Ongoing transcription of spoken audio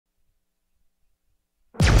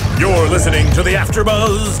You're listening to the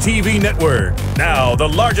AFTERBUZZ TV Network, now the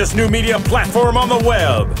largest new media platform on the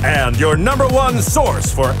web, and your #1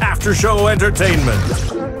 source for after-show entertainment.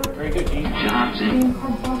 Very good, Johnson.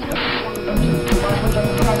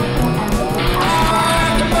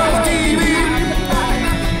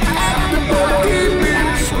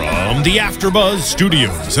 From the AFTERBUZZ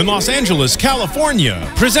Studios in Los Angeles, California,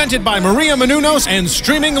 presented by Maria Menounos and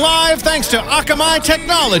streaming live thanks to Akamai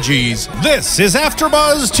Technologies, this is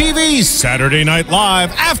AFTERBUZZ TV Saturday Night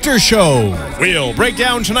Live After Show. We'll break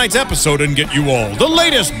down tonight's episode and get you all the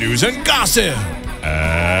latest news and gossip.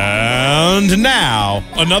 And now,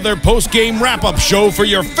 another post-game wrap-up show for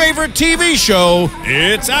your favorite TV show.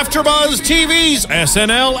 It's AFTERBUZZ TV's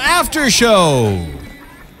SNL After Show.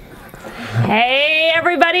 Hey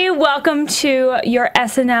everybody, welcome to your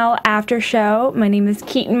SNL After Show. My name is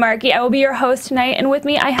Keeting Marchi. I will be your host tonight, and with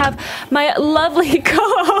me I have my lovely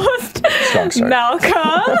co-host,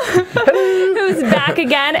 Malcolm, who's back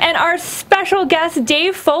again, and our special guest,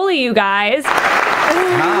 Dave Foley, you guys.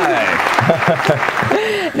 Hi.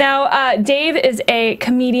 Now, Dave is a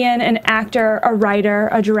comedian, an actor, a writer,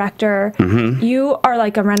 a director. Mm-hmm. You are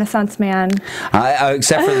like a Renaissance man.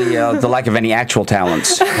 Except for the lack of any actual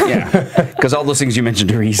talents. Yeah. Because all those things you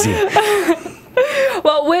mentioned are easy.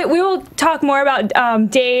 Well, we will talk more about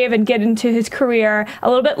Dave and get into his career a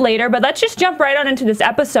little bit later, but let's just jump right on into this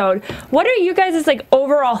episode. What are you guys' like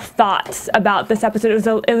overall thoughts about this episode?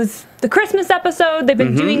 It was the Christmas episode. They've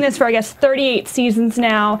been doing this for, I guess, 38 seasons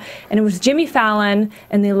now, and it was Jimmy Fallon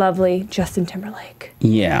and the lovely Justin Timberlake.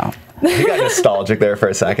 Yeah. You got nostalgic there for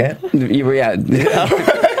a second. Yeah.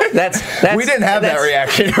 That's we didn't have that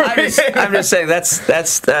reaction. I'm just saying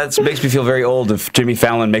that makes me feel very old. If Jimmy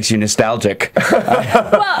Fallon makes you nostalgic,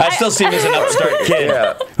 I still see him as an upstart kid.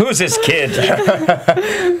 Yeah. Who's this kid?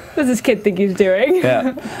 What does this kid think he's doing?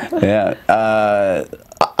 Yeah.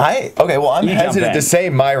 I'm hesitant to say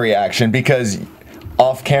my reaction because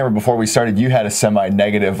off camera before we started, you had a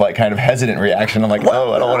semi-negative, like kind of hesitant reaction. I'm like,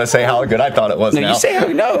 oh, I don't want to say how good I thought it was. No, you say how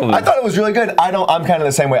no. I thought it was really good. I'm kind of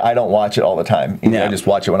the same way. I don't watch it all the time. I just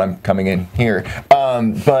watch it when I'm coming in here.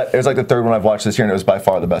 But it was like the third one I've watched this year, and it was by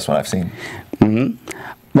far the best one I've seen. Mm-hmm.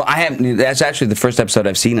 Well, that's actually the first episode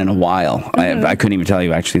I've seen in a while. Mm-hmm. I couldn't even tell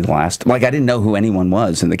you actually the last. Like I didn't know who anyone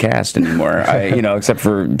was in the cast anymore. Except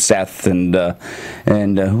for Seth and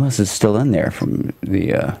who else is still in there from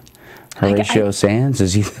the. Horatio Sands?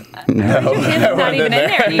 Is he? No, he's not even in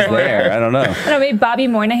there anymore. He's there. I don't know. I don't know, maybe Bobby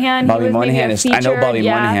Moynihan. Bobby Moynihan is. I know Bobby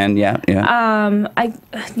Moynihan. Yeah.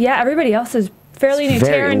 Everybody else is fairly new.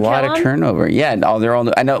 A lot of turnover. Yeah. They're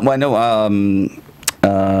all. I know.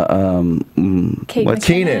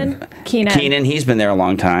 Keetin. Keetin. He's been there a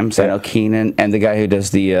long time. So I know Keetin and the guy who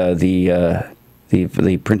does the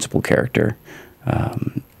principal character.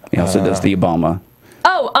 He also does the Obama.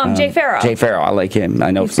 Oh, Jay Farrow. Jay Farrow, I like him. I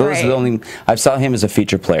know. So this is the only I saw him as a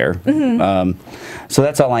feature player. Mm-hmm. So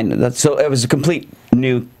that's all I know. So it was a complete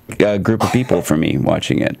new group of people for me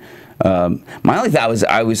watching it. My only thought was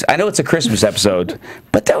I know it's a Christmas episode,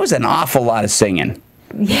 but there was an awful lot of singing.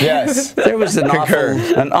 Yes. There was an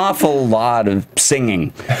awful lot of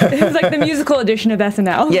singing. It was like the musical edition of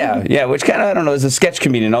SNL. Yeah, which kind of, I don't know, as a sketch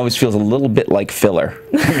comedian, always feels a little bit like filler.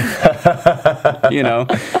 You know?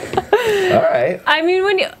 All right. I mean,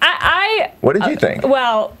 what did you think?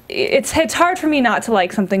 Well, it's hard for me not to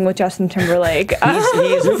like something with Justin Timberlake.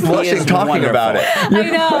 He's blushing talking about it. I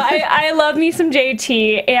know. I love me some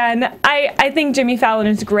JT, and I think Jimmy Fallon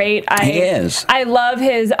is great. He is. I love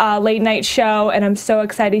his late night show, and I'm so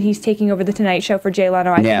excited he's taking over the Tonight Show for Jay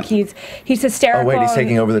Leno. I think he's hysterical. Oh wait, he's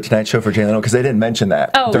taking over the Tonight Show for Jay Leno because they didn't mention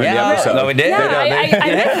that during the episode. No, we did. Yeah,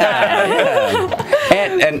 I missed that.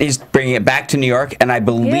 And he's bringing it back to New York, and I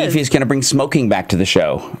believe he's going to bring smoking back to the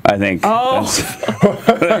show. I think. Oh.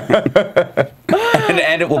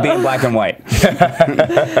 and it will be in black and white.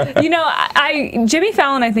 Jimmy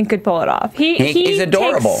Fallon, I think, could pull it off. He's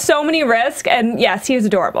adorable. Takes so many risks, and yes, he is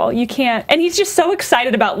adorable. You can't, and he's just so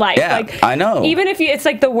excited about life. Yeah, like, I know. Even if it's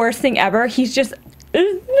like the worst thing ever, he's just.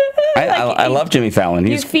 I love Jimmy Fallon.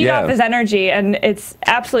 You feed off his energy, and it's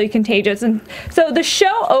absolutely contagious. And so the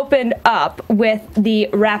show opened up with the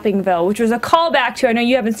Rappingville, which was a callback to, I know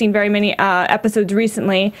you haven't seen very many episodes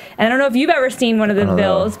recently, and I don't know if you've ever seen one of the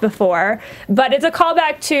Villes before, but it's a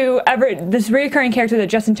callback to this recurring character that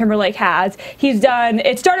Justin Timberlake has.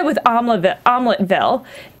 It started with Omeleteville,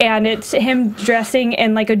 and it's him dressing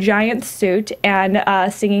in like a giant suit and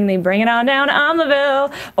singing "They Bring It On Down to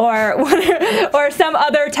Omeleteville," or some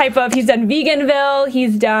other type of, he's done Veganville,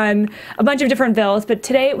 he's done a bunch of different villes, but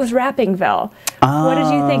today it was Rappingville. What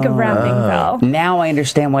did you think of Rappingville? Now I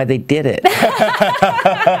understand why they did it.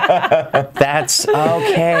 That's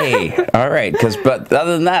okay. All right, but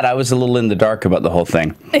other than that, I was a little in the dark about the whole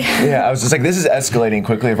thing. Yeah, I was just like, this is escalating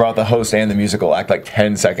quickly. I brought the host and the musical act like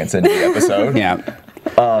 10 seconds into the episode. Yeah.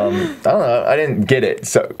 I don't know. I didn't get it,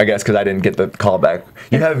 so I guess because I didn't get the callback.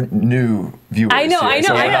 You have new viewers. I know. So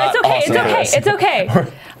It's okay. It's okay.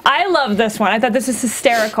 I love this one. I thought this was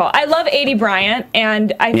hysterical. I love Adie Bryant,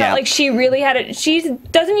 and I felt like she really had it. She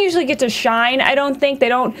doesn't usually get to shine. I don't think they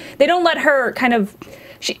don't let her kind of.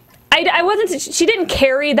 She didn't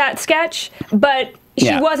carry that sketch, but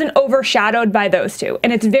she wasn't overshadowed by those two,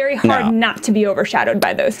 and it's very hard not to be overshadowed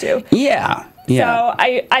by those two. Yeah. Yeah. So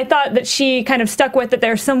I thought that she kind of stuck with that.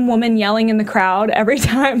 There's some woman yelling in the crowd every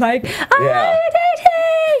time, like,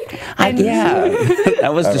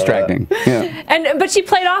 that was distracting. Yeah. But she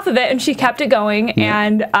played off of it and she kept it going,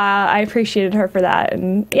 and I appreciated her for that.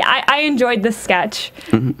 And yeah, I enjoyed this sketch,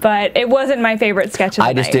 but it wasn't my favorite sketch of the night.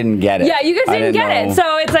 I just didn't get it. Yeah, you guys didn't get it,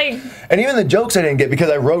 so it's like. And even the jokes I didn't get because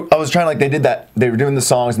I was trying to, like, they did that. They were doing the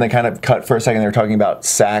songs and they kind of cut for a second. They were talking about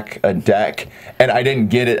sack a deck, and I didn't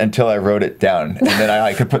get it until I wrote it down. And then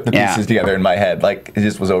I could put the pieces together in my head. Like, it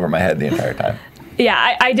just was over my head the entire time.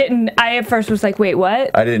 Yeah, I didn't. I at first was like, wait,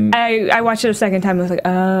 what? I didn't. I watched it a second time. I was like,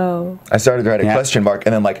 oh. I started to write a question mark,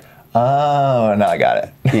 and then like, oh, now I got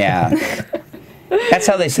it. Yeah. That's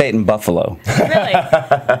how they say it in Buffalo. Really?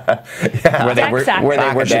 Where they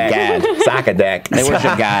worship God. Sack a deck. They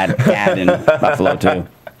worship God in Buffalo, too.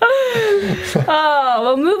 Oh,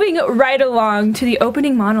 well, moving right along to the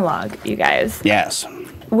opening monologue, you guys. Yes.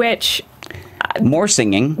 Which... more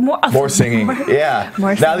singing. More singing. Yeah.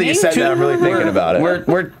 More now that you said that, I'm really thinking about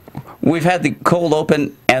it. We've had the cold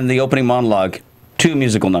open and the opening monologue, 2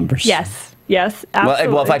 musical numbers. Yes,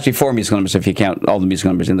 absolutely. Well, actually 4 musical numbers if you count all the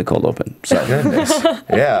musical numbers in the cold open. So. Goodness.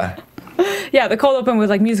 Yeah. Yeah, the cold open was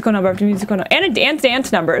like musical number after musical number, and a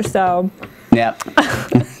dance number, so. Yeah.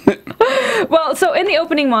 Well, so in the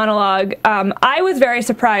opening monologue, I was very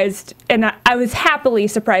surprised, and I was happily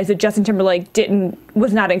surprised that Justin Timberlake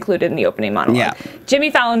was not included in the opening monologue. Yeah. Jimmy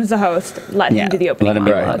Fallon is the host. Let him do the opening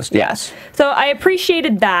monologue. Let him be yes. So I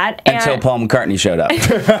appreciated that. Until Paul McCartney showed up.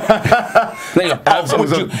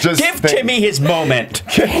 Give Jimmy his moment.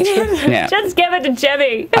 Just give it to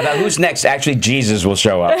Jimmy. I thought, who's next? Actually, Jesus will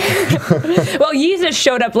show up. Well, Jesus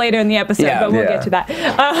showed up later in the episode, but we'll get to that.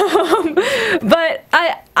 But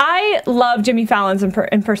I love Jimmy Fallon's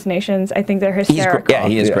impersonations. I think they're hysterical.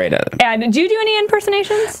 He is great at it. And did you do any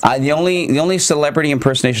impersonations? The only celebrity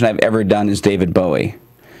impersonation I've ever done is David Bowie.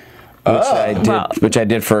 Which I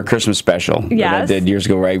did for a Christmas special that I did years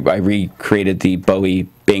ago, where I recreated the Bowie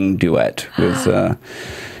Bing duet with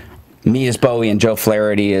me as Bowie and Joe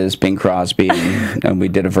Flaherty as Bing Crosby, and we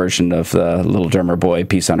did a version of the Little Drummer Boy,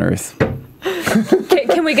 Peace on Earth.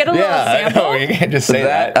 Can we get a little sample? No, you can't just say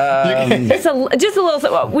that. Just a little.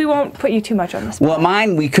 Well, we won't put you too much on this. Well,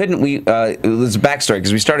 mine we couldn't. It was a backstory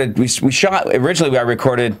because we shot originally. I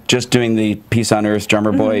recorded just doing the Peace on Earth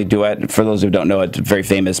Drummer Boy duet. For those who don't know, it's a very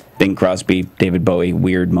famous Bing Crosby, David Bowie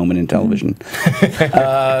weird moment in television.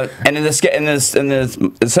 And in this,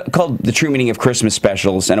 it's called The True Meaning of Christmas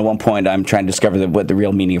Specials. And at one point, I'm trying to discover what the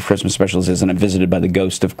real meaning of Christmas Specials is, and I'm visited by the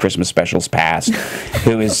ghost of Christmas Specials past,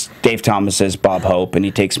 who is Dave Thomas's Bob Hope, and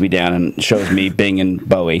he takes me down and shows me Bing and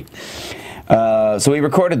Bowie. So we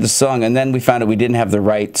recorded the song, and then we found out we didn't have the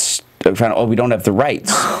rights. We found out, we don't have the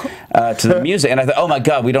rights to the music, and I thought, oh my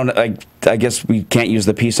God, we don't. I guess we can't use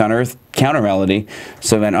the Peace on Earth counter melody.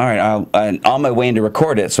 So I went, all right, on my way in to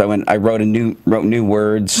record it. So I wrote new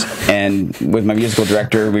words, and with my musical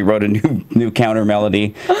director, we wrote a new counter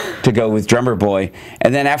melody to go with Drummer Boy.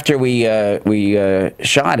 And then after we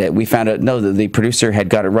shot it, we found out the producer had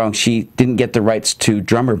got it wrong. She didn't get the rights to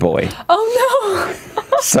Drummer Boy. Oh no.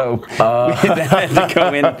 So we had to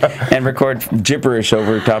go in and record gibberish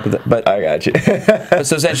over top of that. But I got you.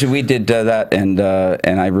 So essentially, we did that, and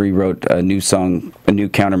I rewrote a new song, a new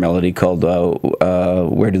counter melody called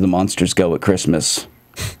 "Where Do the Monsters Go at Christmas,"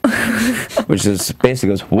 which is basically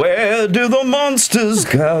goes, "Where do the monsters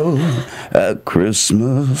go at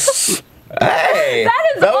Christmas?" Hey,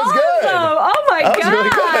 that was awesome. good. Oh my God.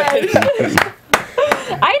 Really good.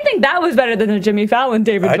 I think that was better than the Jimmy Fallon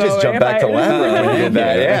David Bowie. I just jumped back to Labyrinth when you did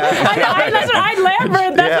that,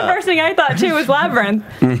 Labyrinth. That's the first thing I thought too was Labyrinth.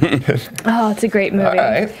 Oh, it's a great movie. All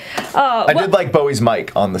right. I did like Bowie's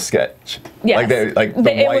mic on the sketch. Yes.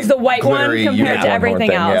 It was the white one compared to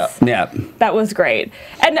everything else. Yeah. That was great.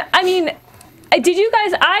 And I mean, Did you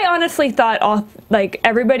guys? I honestly thought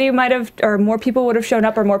everybody might have, or more people would have shown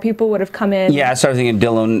up, or more people would have come in. Yeah, I started thinking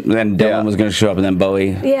Dylan. Then Dylan was going to show up, and then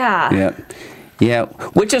Bowie. Yeah. Yeah. Yeah,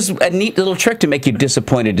 which is a neat little trick to make you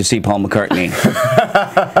disappointed to see Paul McCartney.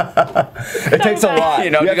 It takes a lot.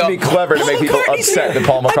 You have to be clever to make people upset that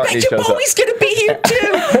Paul McCartney shows up. Bowie's going to be here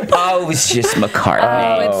too. Oh, it's just McCartney.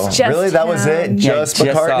 Oh, it's just really? That was it? Just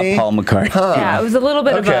McCartney? Just Paul McCartney. Huh. Yeah, it was a little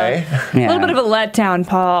bit of a little bit of a letdown,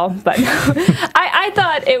 Paul. But I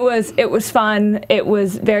thought it was fun. It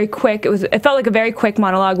was very quick. It felt like a very quick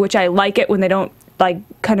monologue, which I like it when they don't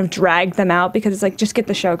kind of drag them out, because it's like, just get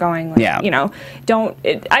the show going.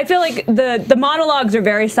 I feel like the monologues are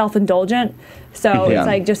very self-indulgent, so it's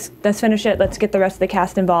like, just let's finish it, let's get the rest of the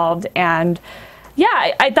cast involved. And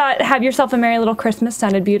yeah, I thought Have Yourself a Merry Little Christmas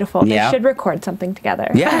sounded beautiful. They should record something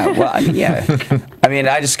together. Yeah, well, yeah. I mean,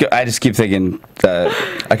 I just keep thinking.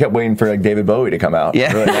 I kept waiting for David Bowie to come out.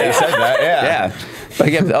 Yeah, really, you said that. Yeah. Yeah.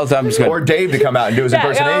 But all the time, or Dave to come out and do his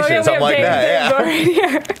impersonation, something like that.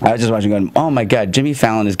 Yeah. I was just watching, going, oh my God, Jimmy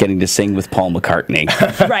Fallon is getting to sing with Paul McCartney.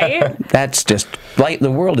 Right. That's just the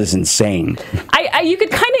world is insane. You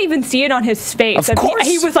could kind of even see it on his face. Of course.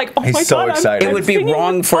 He was like, oh He's my so God, excited. It would be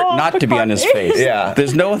wrong for it not to be on his face. Yeah.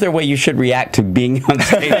 There's no other way you should react to being on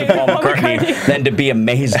stage with Paul McCartney than to be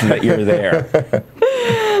amazed that you're there.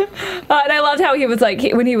 And I loved how he was like,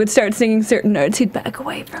 when he would start singing certain notes, he'd back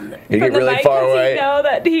away from the He'd get really mic, far away. He'd know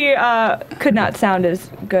that he could not sound as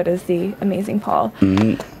good as the amazing Paul.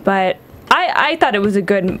 Mm-hmm. But I thought it was a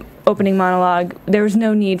good opening monologue. There was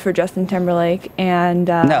no need for Justin Timberlake, and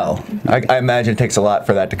No. I imagine it takes a lot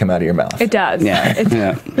for that to come out of your mouth. it does.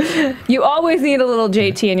 Yeah. You always need a little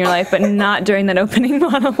JT in your life, but not during that opening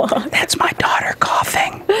monologue. That's my daughter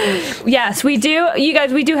coughing. Yes, we do. You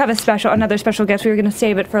guys, we do have another special guest. We were going to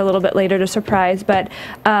save it for a little bit later to surprise, but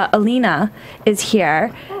Alina is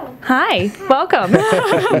here. Hi, welcome.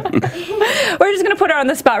 We're just going to put her on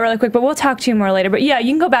the spot really quick, but we'll talk to you more later. But yeah,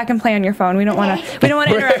 you can go back and play on your phone. We don't want to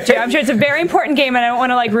interrupt you. I'm sure it's a very important game, and I don't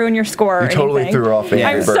want to ruin your score. You totally threw her off.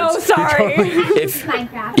 I'm so sorry.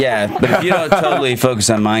 Yeah, but if you don't totally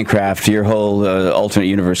focus on Minecraft, your whole alternate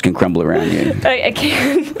universe can crumble around you. I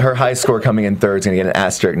can't. Her high score coming in third is going to get an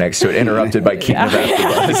asterisk next to it, interrupted by Keeting Marchi.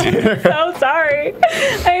 So sorry.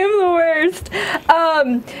 I am the worst.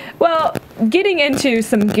 Well, getting into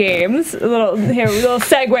some games, a little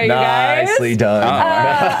segue, you guys. Nicely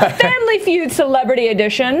done. Family Feud Celebrity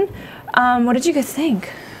Edition. What did you guys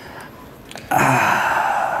think?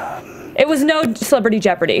 It was no Celebrity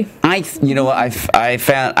Jeopardy. I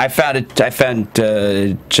found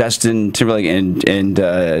Justin Timberlake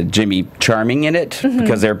and Jimmy charming in it,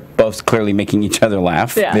 because they're both clearly making each other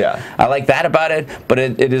laugh. Yeah. I like that about it, but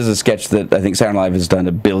it is a sketch that I think Saturday Night Live has done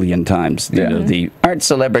a billion times. You know, the Aren't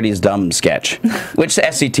Celebrities Dumb sketch, which the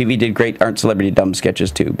SCTV did great Aren't Celebrity Dumb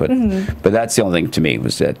sketches too, but that's the only thing to me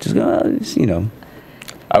was that just,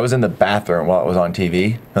 I was in the bathroom while it was on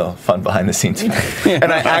TV. Oh, fun behind the scenes.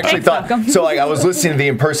 And I actually thought, so I was listening to the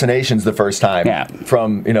impersonations the first time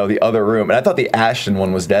from, the other room. And I thought the Ashton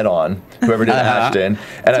one was dead on, whoever did Ashton.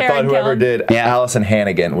 And I thought whoever did Allison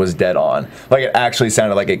Hannigan was dead on. Like, it actually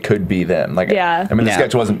sounded like it could be them. Like, I mean, the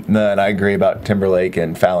sketch wasn't, and I agree about Timberlake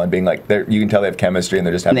and Fallon being like, you can tell they have chemistry and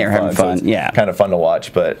they're just having fun. So it's kind of fun to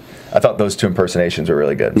watch. But I thought those two impersonations were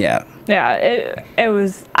really good. Yeah, it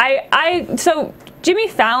was, so Jimmy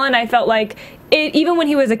Fallon, I felt like, even when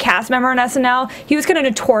he was a cast member on SNL, he was kind of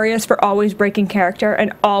notorious for always breaking character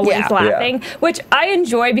and always laughing, which I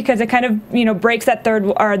enjoy because it kind of, breaks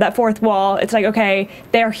that fourth wall. It's like, okay,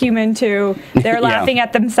 they're human too. They're laughing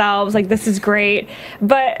at themselves. Like, this is great.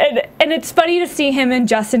 But, and it's funny to see him and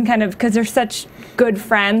Justin kind of, because they're such good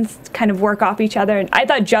friends, kind of work off each other. And I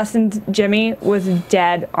thought Justin's Jimmy was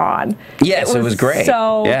dead on. Yes, it was great.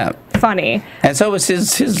 So funny. And so was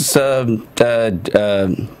his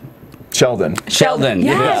Sheldon.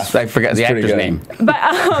 Yes. I forgot the actor's name.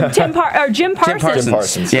 But Jim Parsons. Jim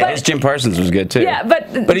Parsons. Yeah, his Jim Parsons was good too. Yeah,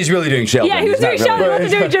 but he's really doing Sheldon. Yeah, he was doing Sheldon. What to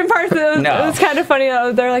do with Jim Parsons? It was kind of funny.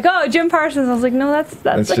 They're like, oh, Jim Parsons. I was like, no, that's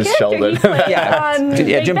the just character Sheldon. he played on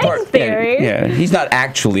Big Bang Theory. Yeah, he's not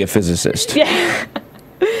actually a physicist. Yeah.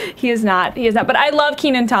 He is not. But I love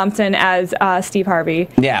Kenan Thompson as Steve Harvey.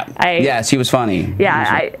 Yes, he was funny.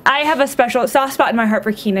 Yeah, I have a special soft spot in my heart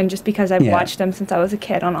for Kenan just because I've watched him since I was a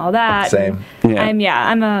kid on all that. Same.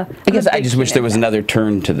 I guess I just wish there was another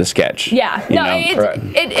turn to the sketch. Yeah.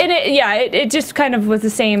 It just kind of was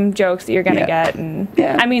the same jokes that you're gonna get, and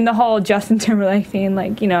I mean the whole Justin Timberlake thing,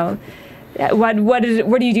 like, what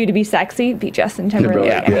do you do to be sexy? Be Justin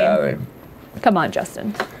Timberlake. I mean, come on,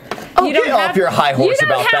 Justin. You don't get off your high horse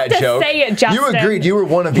about that joke. You don't have to say it, Justin. You agreed. You were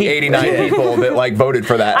one of the 89 people that like voted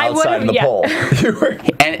for that outside of the poll. You were.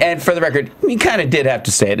 And for the record, you kind of did have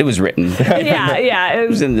to say it. It was written. Yeah. It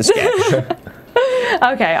was in the sketch.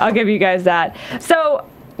 Okay, I'll give you guys that. So,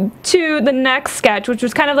 to the next sketch, which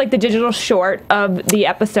was kind of like the digital short of the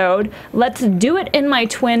episode, Let's Do It in My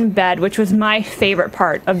Twin Bed, which was my favorite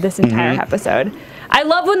part of this entire episode. I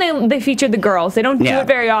love when they featured the girls. They don't do it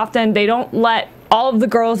very often. They don't let all of the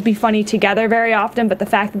girls be funny together very often, but the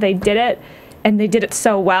fact that they did it, and they did it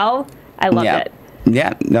so well, I loved it.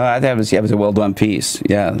 Yeah, no, that was a well done piece.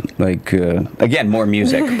 Yeah, like again, more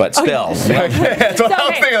music, but still. That's what I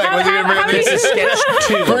was thinking. Like, was he gonna bring this sketch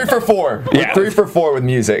 3 for 4? Yeah. 3 for 4 with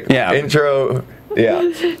music. Yeah. Intro.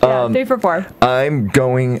 Yeah. 3 for 4. I'm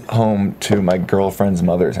going home to my girlfriend's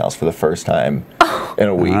mother's house for the first time in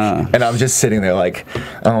a week, and I'm just sitting there like,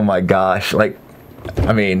 oh my gosh, like.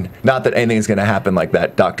 I mean, not that anything's gonna happen like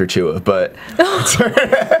that, Dr. Chua, but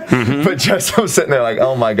but just I'm sitting there like,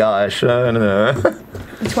 oh my gosh,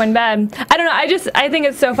 Twin bed. I don't know. I think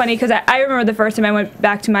it's so funny because I remember the first time I went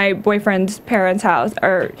back to my boyfriend's parents' house,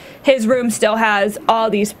 or his room still has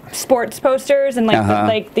all these sports posters and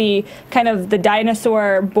like the kind of the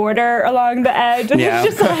dinosaur border along the edge. And it's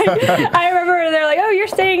just like, I remember they're like, oh, you're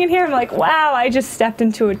staying in here. I'm like, wow, I just stepped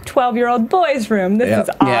into a 12-year-old boy's room. This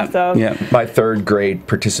is awesome. Yeah. My 3rd grade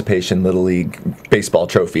participation Little League baseball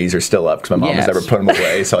trophies are still up because my mom has never put them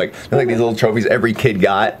away. So like, they're like these little trophies every kid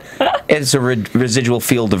got. It's a residual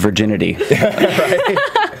field of virginity. Right?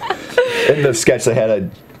 In the sketch, they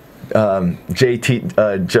had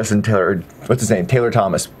a Justin Taylor, what's his name, Taylor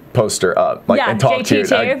Thomas poster up, like, and talked to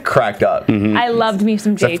it. I cracked up. I loved me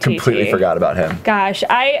some JTT. I completely forgot about him. Gosh,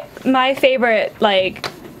 my favorite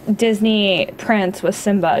Disney prince was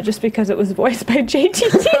Simba, just because it was voiced by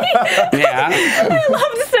JTT. I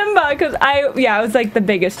loved Simba because I was like the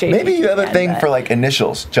biggest JTT. Maybe you have a thing for like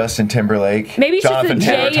initials, Justin Timberlake. Maybe it's Jonathan just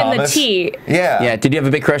the Taylor J Thomas. and the T. Yeah. Yeah. Did you have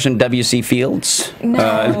a big crush on W.C. Fields?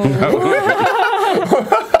 No.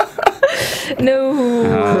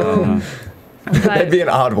 No. That'd be an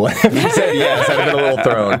odd one. If you said yes, I'd have been a little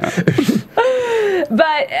thrown.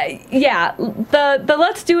 But yeah, the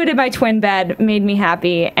Let's Do It in My Twin Bed made me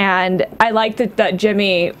happy, and I liked that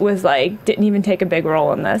Jimmy was like didn't even take a big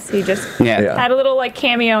role in this. He just had a little like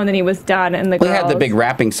cameo, and then he was done. And we had the big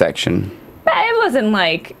rapping section. But it wasn't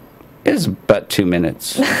like. It was about 2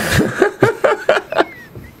 minutes.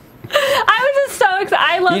 I was just so excited.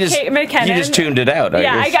 I love Kate McKinnon. You just tuned it out.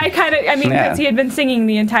 I kind of. I mean, because he had been singing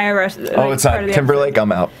the entire rest. It's not Timberlake.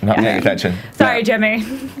 I'm out. Not paying attention. Sorry, Jimmy.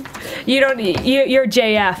 You don't. You're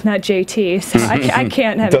JF, not JT. So I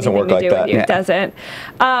can't have anything to do with you. It doesn't.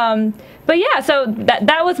 But yeah, so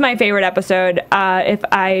that was my favorite episode.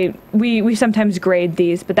 We sometimes grade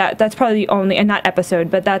these, but that's probably the only, and not episode,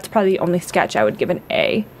 but that's probably the only sketch I would give an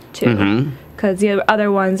A to. Because the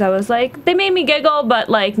other ones I was like, they made me giggle, but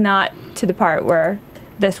like not to the part where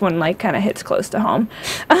this one like kind of hits close to home.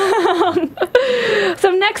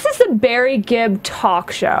 So next is the Barry Gibb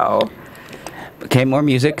talk show. Okay, more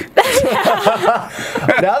music. Now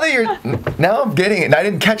I'm getting it. And I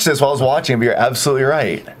didn't catch this while I was watching, but you're absolutely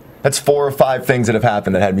right. That's 4 or 5 things that have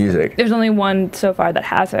happened that had music. There's only one so far that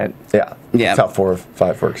hasn't. Yeah. That's how 4 or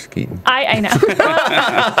 5 works, Keetin. I know.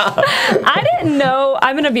 I didn't know.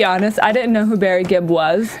 I'm going to be honest. I didn't know who Barry Gibb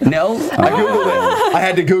was. No? I Googled it. I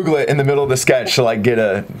had to Google it in the middle of the sketch to like get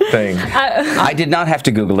a thing. I did not have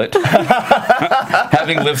to Google it.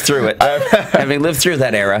 Having lived through it. Having lived through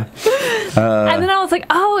that era. And then I was like,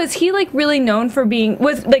 oh, is he like really known for being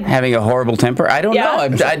having a horrible temper? I don't know.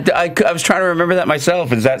 I was trying to remember that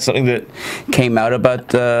myself. Is that something that came out about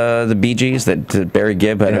the Bee Gees, that Barry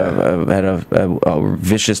Gibb had a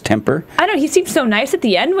vicious temper? I don't know. He seemed so nice at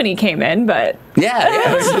the end when he came in, but he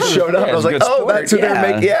just showed up. I was like, oh, that's who they're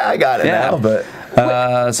making. Yeah, I got it now. But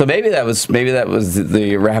so maybe that was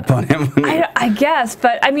the rap on him. I guess,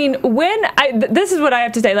 but I mean, this is what I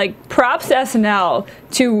have to say. Like, props to SNL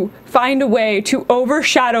to find a way to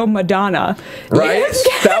overshadow Madonna. Right?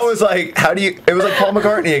 Yes. That was like, it was like Paul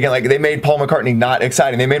McCartney again. Like, they made Paul McCartney not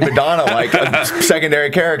exciting. They made Madonna like a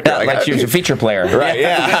secondary character. Like she was a feature player. Right,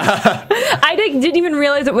 yeah. I didn't even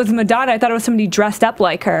realize it was Madonna. I thought it was somebody dressed up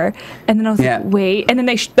like her. And then I was like, wait. And then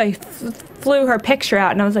they flew her picture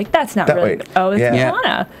out, and I was like, that's not really. Oh, it's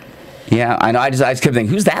Madonna. Yeah, I know. I just kept thinking,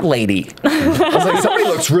 who's that lady? I was like, somebody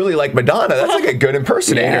looks really like Madonna. That's like a good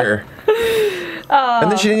impersonator.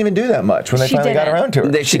 And then she didn't even do that much when they finally got around to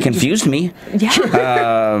her. She confused me.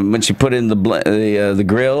 Yeah. When she put in the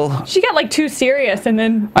grill. She got like too serious, and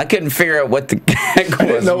then I couldn't figure out what the gag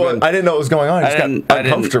was. I didn't know what was going on. I just got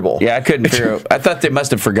uncomfortable. I couldn't figure out. I thought they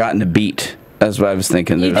must have forgotten a beat. That's what I was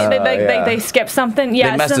thinking. You think they skipped something?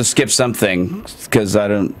 Yeah, they must have skipped something because I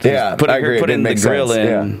don't. Yeah, I agree. Putting the grill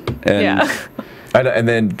in. Yeah. And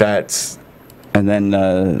then that's. And then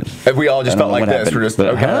we all just felt like this. Happened. We're just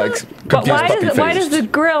but why does the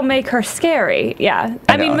grill make her scary? Yeah,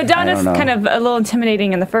 I mean Madonna's kind of a little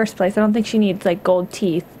intimidating in the first place. I don't think she needs like gold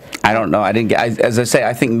teeth. I don't know. I didn't get. As I say,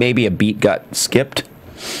 I think maybe a beat got skipped.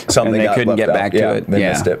 Something and they couldn't get back to it. They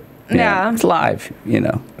missed it. Yeah, it's live.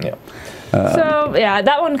 Yeah. So yeah,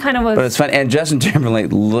 that one kind of was. But it's fun, and Justin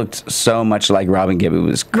Timberlake looked so much like Robin Gibb. It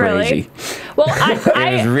was crazy. Really? Well,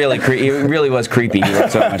 it was really it really was creepy. He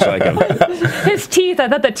looked so much like him. His teeth. I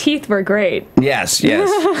thought the teeth were great. Yes. Yeah.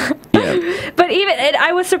 But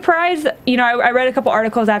I was surprised. You know, I read a couple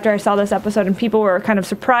articles after I saw this episode, and people were kind of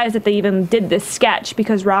surprised that they even did this sketch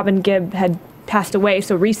because Robin Gibb had passed away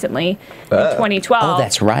so recently in 2012. Oh,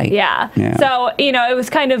 that's right. Yeah. So, you know, it was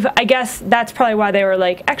kind of, I guess that's probably why they were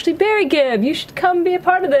like, actually, Barry Gibb, you should come be a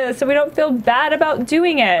part of this so we don't feel bad about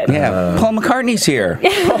doing it. Yeah. Paul McCartney's here.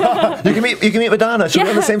 You can meet Madonna. She'll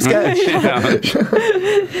be on the same sketch.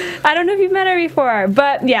 I don't know if you've met her before,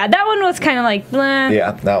 but yeah, that one was kind of like, bleh.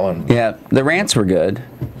 Yeah, that one. Yeah, the rants were good.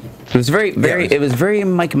 It was it was very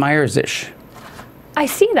Mike Myers-ish. I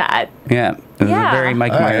see that. Yeah, it was a very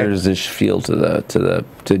Mike Myers-ish feel to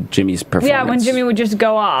Jimmy's performance. Yeah, when Jimmy would just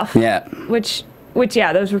go off. Yeah. Which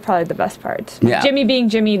yeah, those were probably the best parts. Yeah. Jimmy being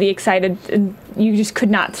Jimmy, the excited, and you just could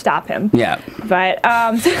not stop him. Yeah. But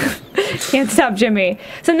can't stop Jimmy.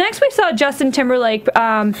 So next we saw Justin Timberlake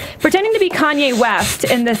pretending to be Kanye West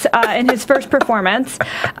in this in his first performance,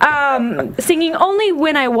 singing "Only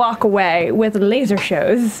When I Walk Away" with laser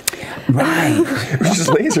shows. Right. It was just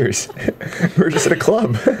lasers. We were just at a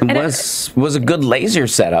club. It was a good laser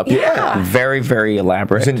setup. Yeah. Very, very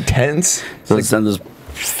elaborate. It was intense. So those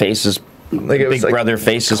faces. Like Big Brother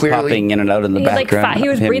faces popping in and out in the background. He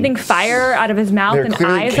was breathing fire out of his mouth and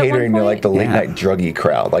eyes. They're catering to like the late night druggy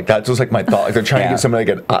crowd. Like that was like my thought. Like they're trying to give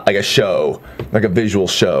somebody like a show, like a visual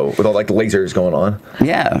show with all like lasers going on.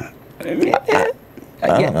 Yeah.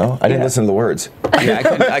 I don't know. I didn't listen to the words.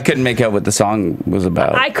 I couldn't make out what the song was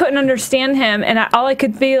about. I couldn't understand him, and all I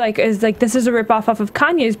could be like is like, this is a rip off of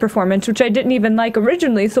Kanye's performance, which I didn't even like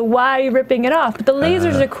originally. So why are you ripping it off? But the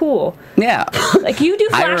lasers are cool. Yeah, like you do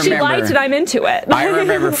flashy lights, and I'm into it. I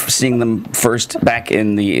remember seeing them first back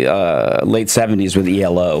in the late '70s with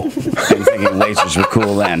ELO, and thinking lasers were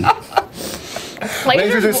cool then.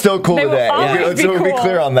 Lasers are still cool today. Let's be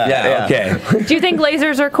clear on that. Yeah. Okay. Do you think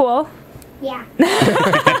lasers are cool? Yeah.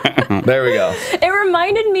 There we go. It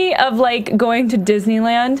reminded me of like going to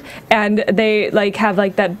Disneyland, and they like have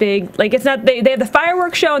like that big like they have the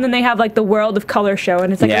fireworks show, and then they have like the World of Color show,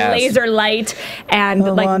 and it's like a laser light and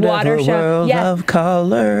the like water show. World of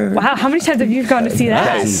Color. Wow, how many times have you gone to see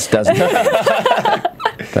that? Dozens.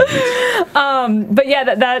 But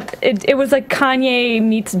yeah, it was like Kanye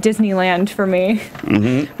meets Disneyland for me,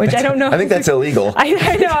 which I don't know. I think that's illegal. I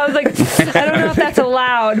know. I was like, I don't know if that's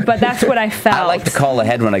allowed, but that's what I felt. I like to call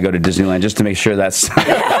ahead when I go to Disneyland just to make sure that's.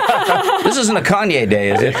 This isn't a Kanye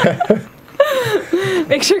day, is it?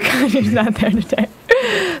 Make sure Kanye's not there today.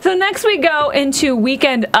 So next we go into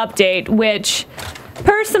Weekend Update, which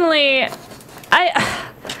personally,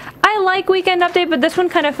 I like Weekend Update, but this one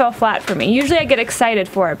kind of fell flat for me. Usually I get excited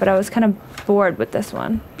for it, but I was kind of bored with this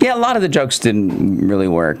one. Yeah, a lot of the jokes didn't really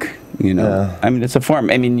work. You know, I mean, it's a form.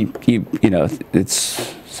 I mean, you know,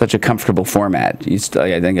 it's such a comfortable format. I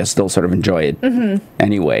think I still sort of enjoy it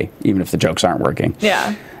anyway, even if the jokes aren't working.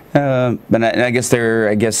 Yeah. But I guess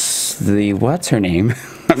the what's her name?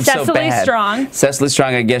 Cecily Strong. Cecily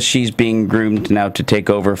Strong. I guess she's being groomed now to take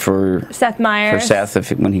over for Seth Meyers. For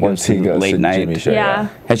Seth when he goes to late night. Show, yeah.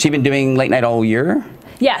 Has she been doing late night all year?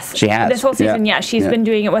 Yes, she has. This whole season, she's been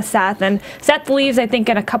doing it with Seth, and Seth leaves, I think,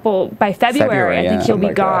 by February. I think he'll be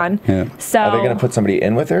gone. So are they going to put somebody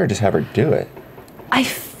in with her, or just have her do it? I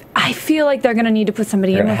feel like they're going to need to put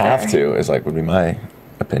somebody in with her. Have to would be my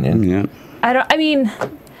opinion. Yeah. I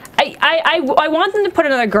want them to put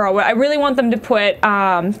another girl. I really want them to put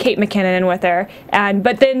Kate McKinnon in with her.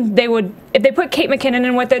 But then if they put Kate McKinnon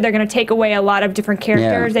in with her, they're going to take away a lot of different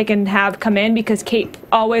characters they can have come in, because Kate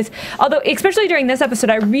always, although especially during this episode,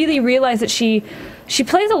 I really realized that she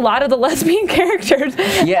plays a lot of the lesbian characters.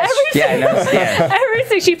 Yes.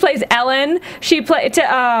 Everything. She plays Ellen. She played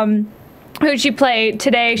who'd she play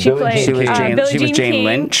today? She was Jane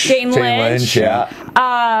Lynch. Jane Lynch.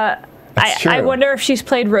 Yeah. I wonder if she's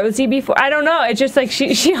played Rosie before. I don't know. It's just like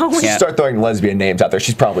she always start throwing lesbian names out there.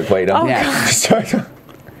 She's probably played them. Oh,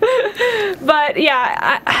 But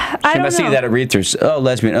yeah, I She don't must know. see that at read-throughs. Oh,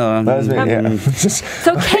 lesbian. Oh, Lesbian, yeah.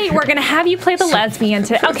 So Kate, we're gonna have you play the lesbian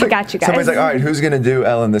today. Okay, got you guys. Somebody's like, all right, who's gonna do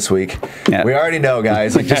Ellen this week? Yeah. We already know,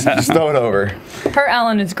 guys. Like, just throw it over. Her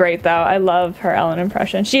Ellen is great, though. I love her Ellen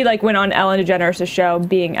impression. She like went on Ellen DeGeneres' show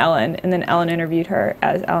being Ellen, and then Ellen interviewed her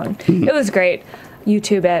as Ellen. It was great.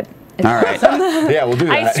 YouTube it. It's all right. Yeah, we'll do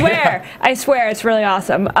that. I swear, it's really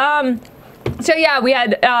awesome. So yeah, we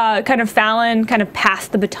had kind of Fallon kind of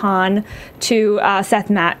passed the baton to Seth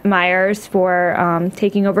Meyers for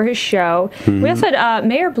taking over his show. We also had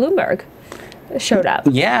Mayor Bloomberg showed up.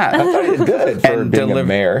 Yeah. I thought he did good for being a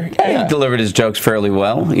mayor. He delivered his jokes fairly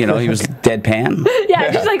well. You know, he was deadpan.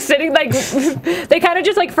 Yeah, just like sitting, like they kind of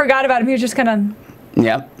just like forgot about him. He was just kind of.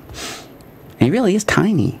 Yep. He really is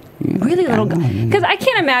tiny. Really little guy. Because I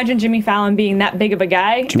can't imagine Jimmy Fallon being that big of a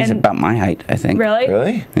guy. Jimmy's about my height, I think. Really?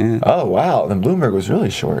 Really? Yeah. Oh, wow. Then Bloomberg was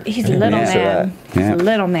really short. He's a little Yeah. man. He's a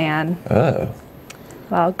little man. Oh.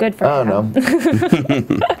 Well, good for I him. don't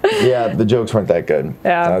know. Yeah, the jokes weren't that good.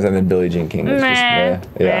 Yeah. And then Billie Jean King was just, Meh.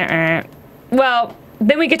 yeah. Well,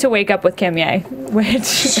 then we get to wake up with Kim Ye,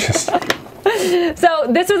 which. So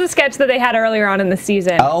this was a sketch that they had earlier on in the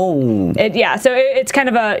season. Oh. So it's kind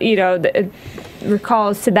of a, it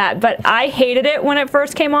recalls to that. But I hated it when it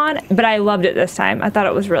first came on, but I loved it this time. I thought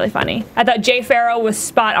it was really funny. I thought Jay Pharoah was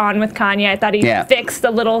spot on with Kanye. I thought he fixed the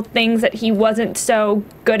little things that he wasn't so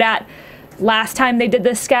good at last time they did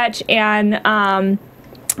this sketch. And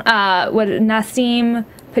Nasim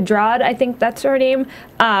Pedrad, I think that's her name.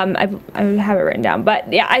 I have it written down.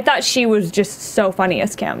 But yeah, I thought she was just so funny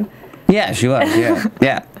as Kim. Yeah, she was. Yeah,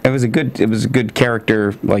 yeah. It was a good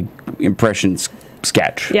character like impressions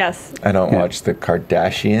sketch. Yes. I don't watch the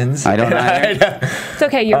Kardashians. I don't either. It's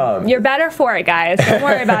okay. You're better for it, guys. Don't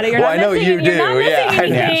worry about it. You're Well, not I know missing, you do. You're not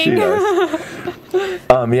missing Yeah, anything. she does.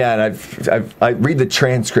 Yeah, and I read the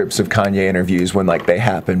transcripts of Kanye interviews when like they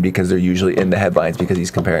happen because they're usually in the headlines because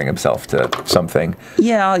he's comparing himself to something.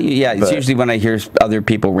 Yeah. It's usually when I hear other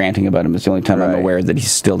people ranting about him. It's the only time I'm aware that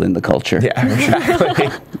he's still in the culture. Yeah, exactly.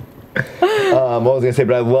 What was I gonna say?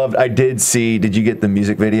 But I did see. Did you get the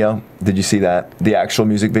music video? Did you see that? The actual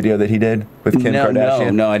music video that he did with Kim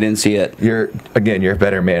Kardashian? No, I didn't see it. You're a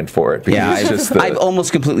better man for it. Yeah, I've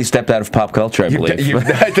almost completely stepped out of pop culture, I believe.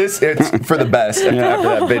 It's for the best after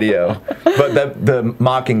that video. But the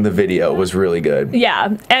mocking the video was really good.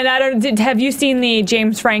 Yeah, and have you seen the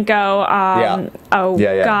James Franco?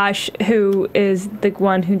 Gosh, who is the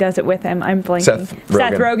one who does it with him? I'm blanking. Seth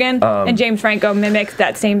Rogen. And James Franco mimicked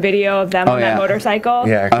that same video of them on that motorcycle.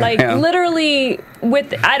 Yeah, literally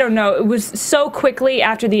I don't know, it was so quickly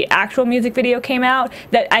after the actual music video came out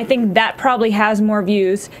that I think that probably has more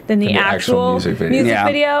views than the actual music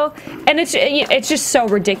video. And it's just so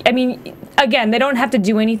ridiculous. I mean, again, they don't have to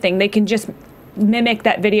do anything. They can just mimic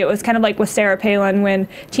that video. It was kind of like with Sarah Palin when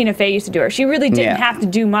Tina Fey used to do her. She really didn't have to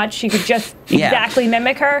do much. She could just exactly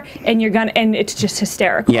mimic her, and and it's just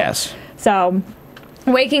hysterical. Yes. So,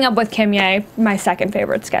 Waking Up with Kim Ye, my second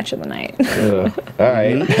favorite sketch of the night. All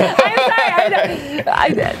right. I'm sorry.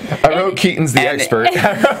 I wrote Keaton's the expert.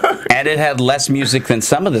 And it had less music than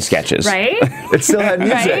some of the sketches. Right? It still had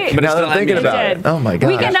music. Right? But now that I'm thinking about it. Oh my god.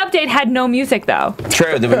 Weekend Update had no music though.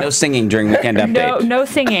 True, there was no singing during Weekend Update. No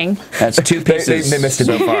singing. That's two pieces They missed it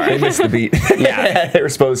so far. They missed the beat. Yeah. They were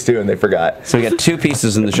supposed to and they forgot. So we got two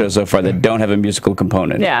pieces in the show so far that don't have a musical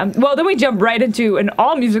component. Yeah. Well, then we jump right into an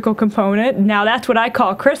all musical component. Now that's what I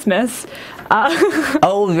call Christmas.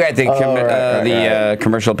 The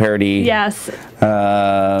commercial parody. Yes.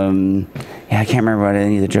 I can't remember what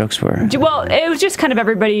any of the jokes were. Well, it was just kind of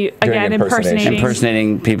everybody again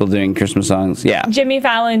impersonating people doing Christmas songs. Yeah. Jimmy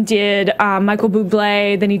Fallon did Michael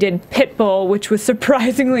Bublé, then he did Pitbull, which was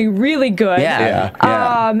surprisingly really good. Yeah.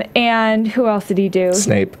 And who else did he do?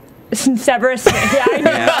 Snape. Severus. Yeah, I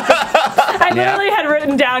know. I literally had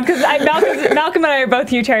written down because Malcolm and I are both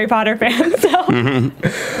huge Harry Potter fans. So.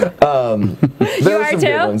 There were some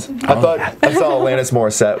good ones. I thought I saw Alanis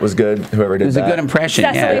Morissette was good. Whoever did that. It was a good impression.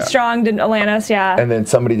 Cecily Strong did Alanis. Yeah. And then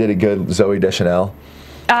somebody did a good Zooey Deschanel.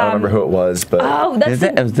 I don't remember who it was, but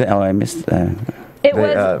I missed. It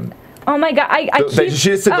was. Oh my God! She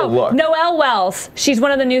just did the look. Noelle Wells. She's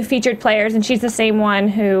one of the new featured players, and she's the same one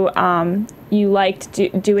who you liked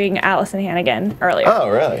doing Allison Hannigan earlier. Oh,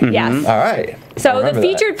 really? Mm-hmm. Yes. All right. So the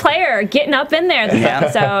featured player getting up in there this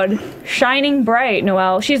episode, shining bright.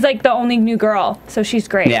 Noelle. She's like the only new girl, so she's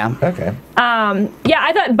great. Yeah. Okay.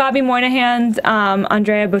 I thought Bobby Moynihan's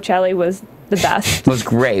Andrea Bocelli was the best. Was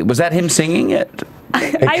great. Was that him singing it?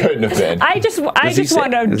 It couldn't have been. I just want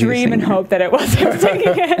to Was he dream and singing? hope that it was him singing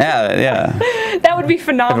it. Yeah. That would be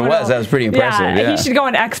phenomenal. If it was, that was pretty impressive. Yeah. He should go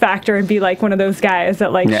on X Factor and be like one of those guys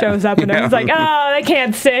that like shows up and it's like, oh, they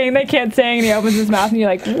can't sing. And he opens his mouth and you're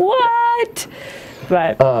like, what?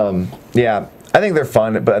 But yeah, I think they're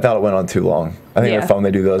fun, but I thought it went on too long. I think they're fun when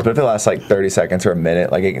they do those, but if it lasts like 30 seconds or a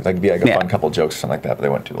minute, like it could be like a fun couple jokes or something like that, but they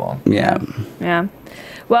went too long. Yeah.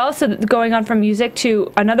 Well, so going on from music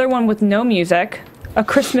to another one with no music, A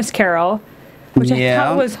Christmas Carol, which I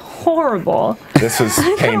thought was horrible. This was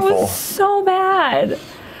painful. It was so bad.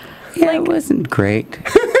 Yeah, it wasn't great.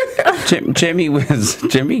 Jimmy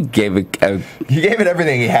gave He gave it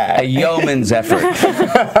everything he had. a yeoman's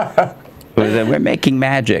effort. We're making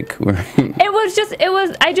magic.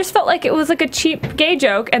 I just felt like it was like a cheap gay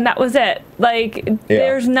joke, and that was it. Like,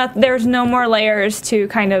 there's no more layers to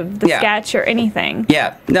kind of the sketch or anything.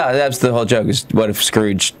 Yeah, no, that's the whole joke. Is what if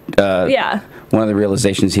Scrooge? One of the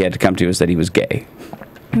realizations he had to come to is that he was gay.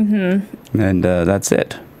 Mm-hmm. And that's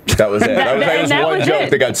it. That was it. That was one joke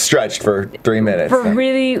that got stretched for 3 minutes. For a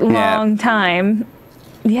really long time.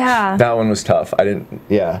 Yeah. That one was tough.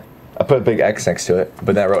 I put a big X next to it,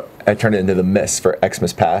 but then I turned it into the miss for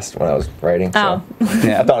Xmas Past when I was writing. So.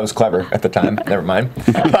 I thought it was clever at the time. Never mind.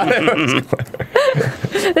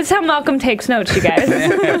 That's how Malcolm takes notes, you guys.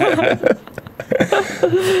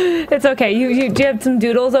 It's okay. Do you have some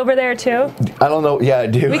doodles over there too? I don't know. Yeah, I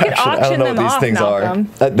do. We could actually. auction I don't know them what these off, things Malcolm.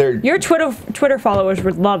 are. Your Twitter followers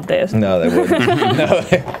would love this. No, they wouldn't.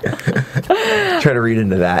 Try to read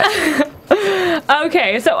into that.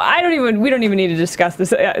 Okay, so we don't even need to discuss this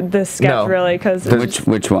sketch really, because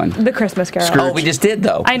which one? The Christmas Carol. Oh, we just did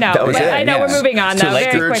though. I know. That was it, I know. We're moving on now.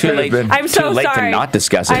 Very quickly. I'm so too late sorry. to not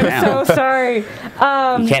discuss it now. I'm so sorry.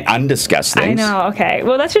 You can't undiscuss things. I know. Okay.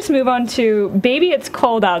 Well, let's just move on to "Baby It's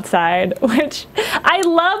Cold Outside," which I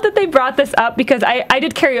love that they brought this up because I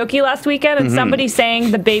did karaoke last weekend and somebody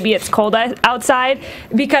sang the "Baby It's Cold Outside"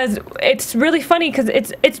 because it's really funny because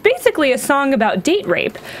it's basically a song about date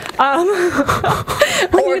rape.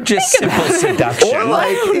 Or just simple seduction. Or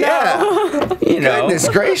like, goodness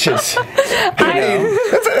gracious.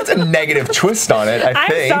 That's a negative twist on it, I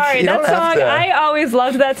think. I'm sorry, that song, I always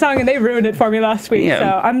loved that song and they ruined it for me last week,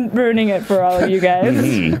 so I'm ruining it for all of you guys.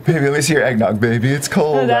 Baby, let me see your eggnog, baby. It's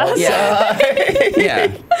cold outside.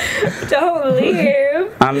 Don't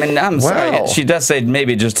leave. I mean, I'm sorry. She does say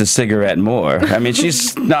maybe just a cigarette more. I mean,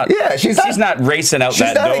 she's not. She's not racing out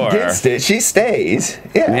that door. She's not against it. She stays.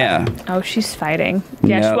 Yeah. Oh, she's fighting.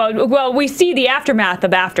 Yeah. Well, we see the aftermath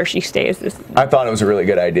of after she stays. I thought it was a really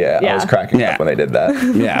good idea. I was cracking up when they did that.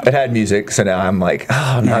 It had music, so now I'm like,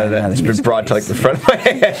 oh no, that's been brought to like the front of my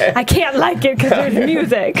head. I can't like it because there's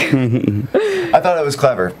music. I thought it was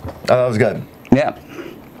clever. I thought it was good. Yeah.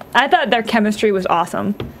 I thought their chemistry was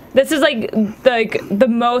awesome. This is like the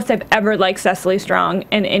most I've ever liked Cecily Strong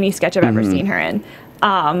in any sketch I've ever seen her in.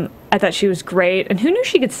 I thought she was great, and who knew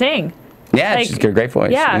she could sing? Yeah, she's got a great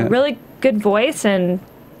voice. Yeah, really good voice and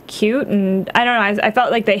cute, and I don't know. I felt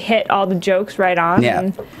like they hit all the jokes right on. Yeah.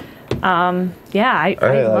 And, I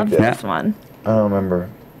loved this one. I don't remember.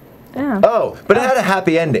 Yeah. Oh, but it had a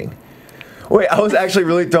happy ending. Wait, I was actually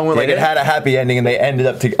really thrown with it had a happy ending, and they ended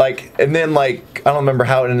up and then I don't remember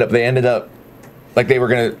how it ended up. They ended up they were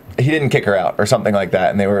gonna. He didn't kick her out or something like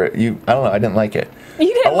that, and they were. I don't know. I didn't like it.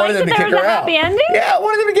 You didn't like that there was a happy ending? Yeah, I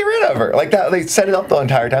wanted them to get rid of her. Like that, they set it up the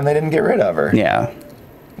entire time. They didn't get rid of her. Yeah.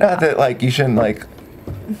 Not that you shouldn't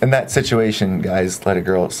in that situation, guys, let a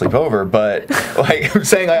girl sleep over. But I'm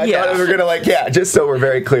saying, I thought we were gonna just so we're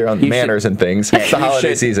very clear on manners and things. It's the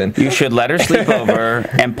holiday season. You should let her sleep over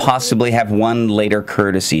and possibly have one later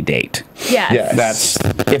courtesy date. Yes. That's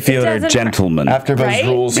if you're a gentleman. AFTERBUZZ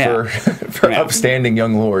rules for upstanding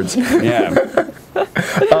young lords. Yeah.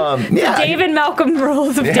 Dave and Malcolm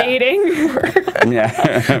rules of dating.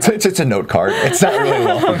 It's a note card. It's not really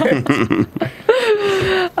long.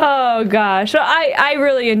 Oh gosh, I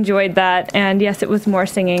really enjoyed that, and yes, it was more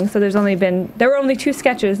singing. So there were only 2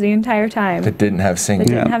 sketches the entire time that didn't have singing.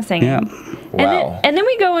 Yeah. Wow. And then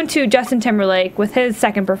we go into Justin Timberlake with his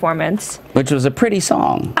second performance, which was a pretty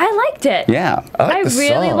song. I liked it. Yeah, I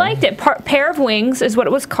really liked it. Pair of Wings is what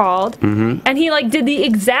it was called, and he did the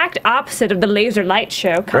exact opposite of the Laser Light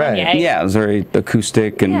Show, Kanye. Right. Yeah, it was very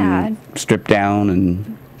acoustic and stripped down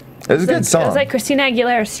and. It was a good song. It was like Christina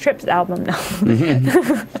Aguilera's Strips album. No.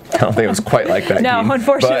 I don't think it was quite like that. No,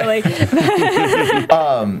 unfortunately.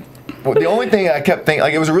 Well, the only thing I kept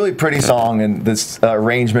thinking, it was a really pretty song, and this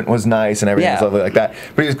arrangement was nice, and everything was lovely like that.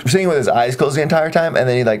 But he was singing with his eyes closed the entire time, and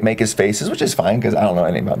then he'd make his faces, which is fine because I don't know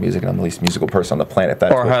anything about music, and I'm the least musical person on the planet.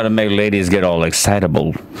 Or how to make ladies get all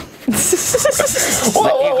excitable.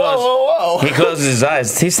 Whoa. He closes his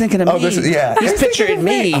eyes. He's thinking of me. He's picturing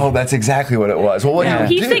me. Oh, that's exactly what it was. Well, what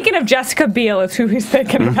he's thinking of Jessica Biel is who he's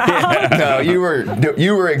thinking about. No, you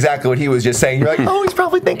were exactly what he was just saying. You're like, oh, he's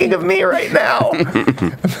probably thinking of me right now.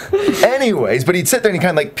 Anyways, but he'd sit there and he'd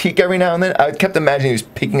kind of like peek every now and then. I kept imagining he was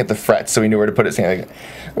peeking at the frets, so he knew where to put his hand. Like,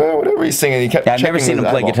 well, whatever he's singing, he kept. I've never seen him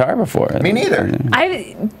play guitar before. Me neither.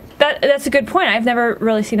 That's a good point. I've never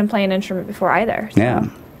really seen him play an instrument before either. So. Yeah.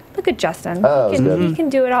 Look at Justin. Oh, he can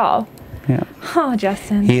do it all. Yeah. Oh,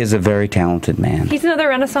 Justin. He is a very talented man. He's another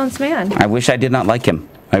Renaissance man. I wish I did not like him.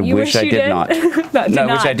 I wish I did not. No,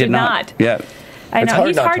 I wish I did not. Yeah. I know.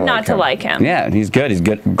 He's hard not to like him. Yeah, he's good. He's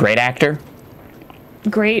good. Great actor.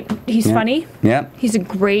 Great. He's funny. Yeah. He's a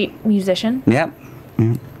great musician. Yeah.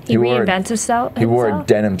 He reinvents himself. He wore a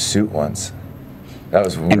denim suit once. That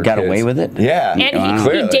was and got away with it? Yeah. And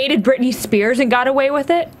he dated Britney Spears and got away with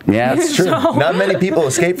it? Yeah, that's true. Not many people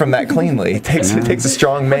escape from that cleanly. It takes a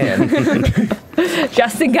strong man.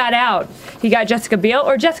 Justin got out. He got Jessica Biel,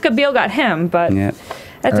 or Jessica Biel got him, but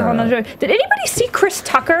that's a whole nother story. Did anybody see Chris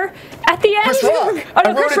Tucker at the end? Chris Rock. Oh,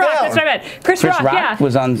 no, Chris Rock. That's what I meant. Chris Rock, yeah.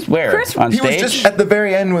 Was on where? On stage? He was just at the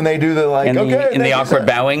very end when they do the, like, in the awkward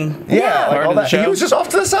bowing? Yeah. Like all that. He was just off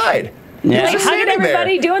to the side. Yeah. Like hugging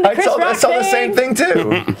everybody, doing the Chris Rock thing. I saw the same thing,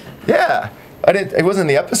 too. Yeah. It wasn't in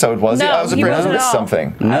the episode, was he? I was afraid I missed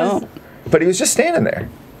something. No. But he was just standing there.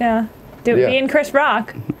 Yeah. Being Chris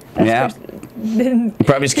Rock. He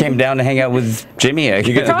probably just came down to hang out with Jimmy. You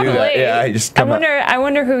get to do that. Yeah, he just come I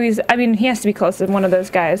wonder who he's. I mean, he has to be close to one of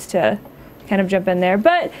those guys to kind of jump in there.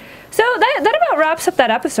 But so that about wraps up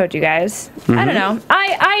that episode, you guys. I don't know.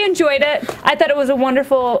 I enjoyed it. I thought it was a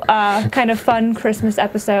wonderful, kind of fun Christmas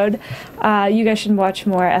episode. You guys should watch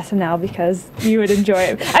more SNL because you would enjoy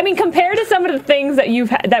it. I mean, compared to some of the things that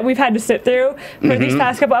we've had to sit through for these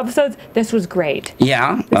past couple episodes, this was great.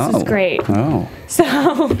 Yeah. This was great. Oh.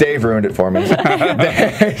 So Dave ruined it for me.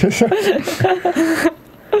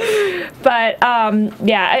 But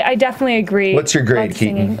yeah, I definitely agree. What's your grade,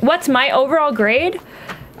 Keetin? What's my overall grade?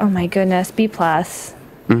 Oh my goodness, B+. B+.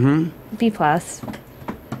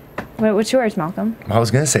 What's yours, Malcolm? I was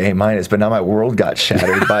gonna say A-, but now my world got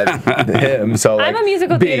shattered by him. So I'm a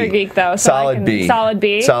musical theater geek, though. So solid B. Solid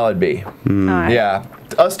B. Solid B. Yeah,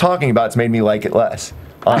 us talking about it's made me like it less.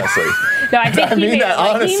 Honestly. No, I think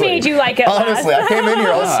he made you like it honestly, less. I came in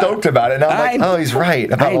here all stoked about it, and I'm like, oh, he's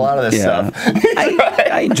right about a lot of this stuff.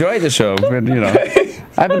 I enjoy the show, but,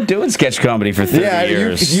 I've been doing sketch comedy for 30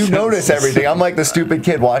 years. You notice everything. I'm like the stupid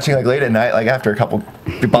kid watching like late at night, like after a couple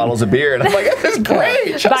bottles of beer, and I'm like, this is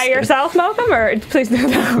great. Justin. By yourself, Malcolm, or please do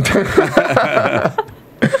that.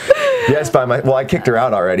 Yes, well, I kicked her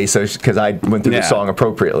out already, so because I went through the song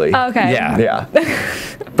appropriately. Okay. Yeah.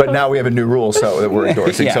 But now we have a new rule, so that we're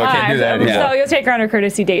endorsing, so I can't do that anymore. So you'll take her on a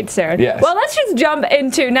courtesy date soon. Yes. Well, let's just jump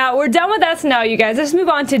into now. We're done with SNL, you guys. Let's move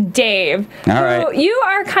on to Dave. All right. You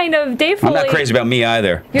are kind of Dave Foley. I'm not crazy about me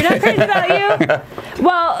either. You're not crazy about you?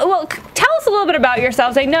 Well, tell us a little bit about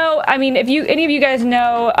yourselves. I know. I mean, if any of you guys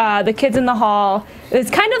know The Kids in the Hall, it's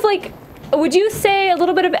kind of like, would you say a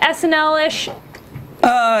little bit of SNL-ish?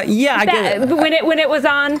 Yeah, I guess when it was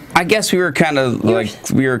on. I guess we were kind of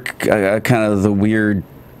kind of the weird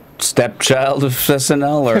stepchild of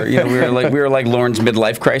SNL, or we were like Lauren's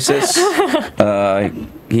midlife crisis.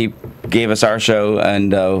 He gave us our show,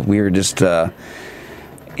 and we were just I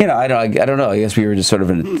don't know. I guess we were just sort of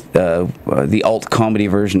the alt comedy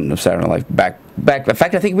version of Saturday Night Live. Back. In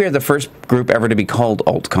fact, I think we were the first group ever to be called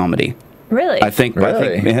alt comedy. Really? I think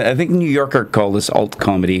New Yorker called us alt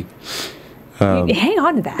comedy. Hang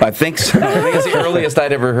on to that. I think so. I think it's the earliest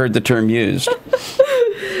I'd ever heard the term used.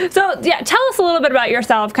 So, yeah, tell us a little bit about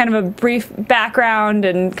yourself, kind of a brief background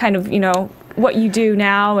and kind of, what you do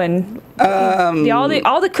now and I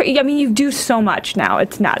mean, you do so much now.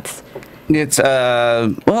 It's nuts. It's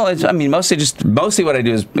mostly what I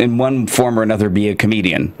do is in one form or another be a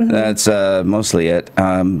comedian. That's mostly it.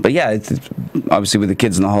 But yeah, it's obviously with the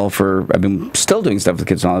Kids in the Hall I've been still doing stuff with the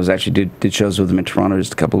Kids in the Hall. I was actually did shows with them in Toronto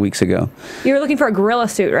just a couple of weeks ago. You were looking for a gorilla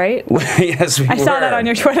suit, right? Yes, I saw that on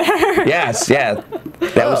your Twitter. Yes, yeah.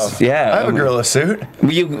 That was I have a gorilla suit.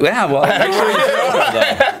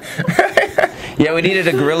 Yeah, we needed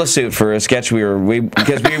a gorilla suit for a sketch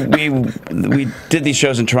because we did these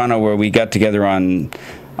shows in Toronto where we got together on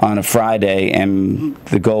a Friday, and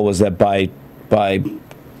the goal was that by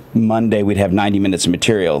Monday we'd have 90 minutes of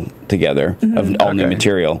material together, of all new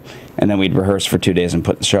material, and then we'd rehearse for 2 days and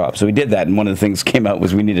put the show up. So we did that, and one of the things that came out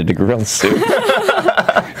was we needed a gorilla suit.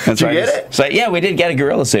 Did you get it? So yeah, we did get a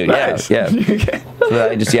gorilla suit. Nice. Yeah.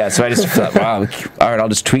 So I just thought, wow, all right, I'll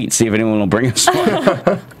just tweet, see if anyone will bring us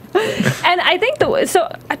one. And I think so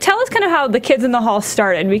tell us kind of how the Kids in the Hall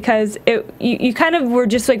started, because you kind of were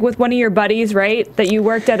just like with one of your buddies, right, that you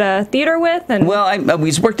worked at a theater with. And well,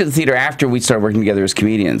 we worked at the theater after we started working together as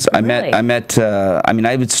comedians. I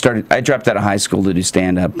dropped out of high school to do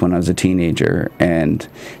stand-up when I was a teenager, and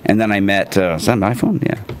then I met is that my phone?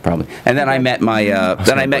 Yeah, probably. And then I met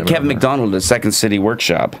Kevin McDonald at Second City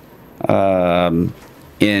Workshop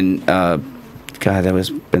in God, that was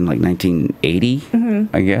been like 1980,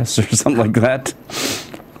 I guess, or something like that.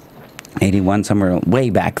 81, somewhere way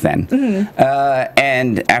back then.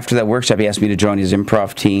 And after that workshop, he asked me to join his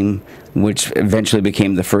improv team, which eventually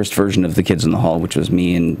became the first version of the Kids in the Hall, which was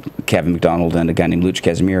me and Kevin McDonald and a guy named Luch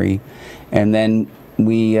Casimiri. And then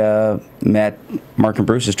we met Mark and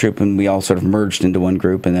Bruce's troupe, and we all sort of merged into one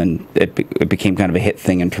group, and then it became kind of a hit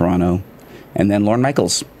thing in Toronto. And then Lorne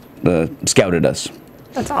Michaels scouted us.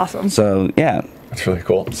 That's awesome. So, yeah. That's really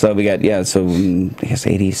cool. So we got, so I guess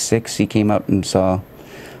 86, he came up and saw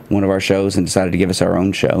one of our shows and decided to give us our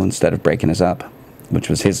own show instead of breaking us up, which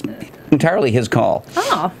was entirely his call.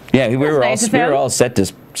 Oh. Yeah, we were all set to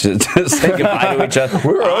say goodbye to each other.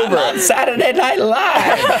 We were over on Saturday Night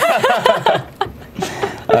Live.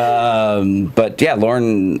 But yeah,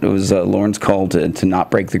 it was Lorne's call to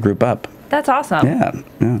not break the group up. That's awesome. Yeah.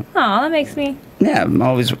 Oh, that makes me. Yeah,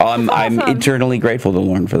 I'm eternally grateful to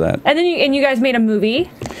Lauren for that. And then you guys made a movie.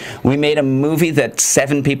 We made a movie that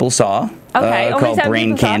 7 people saw. Okay, called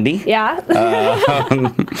Brain Candy. Yeah.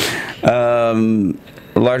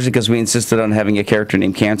 Largely because we insisted on having a character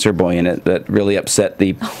named Cancer Boy in it that really upset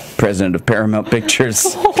the president of Paramount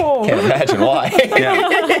Pictures. Can't imagine why.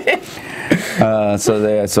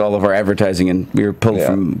 So all of our advertising, and we were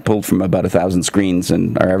pulled from about 1,000 screens,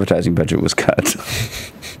 and our advertising budget was cut.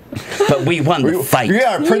 But we won the fight. We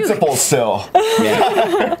got our principles still.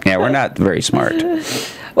 Yeah, we're not very smart.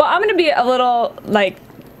 Well, I'm going to be a little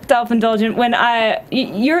self-indulgent when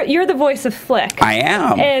you're the voice of Flick. I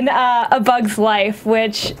am. In A Bug's Life,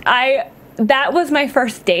 which that was my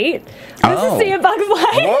first date. To see A Bug's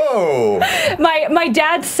Life. Whoa! My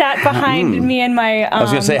dad sat behind me and my. I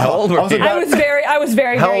was gonna say, how old were you? I was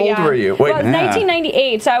very How very old young. were you? Wait,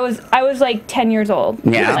 1998, so I was like 10 years old.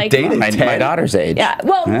 Yeah, my daughter's age. Yeah,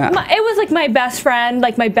 well, it was like my best friend,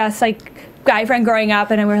 like my best guy friend growing up,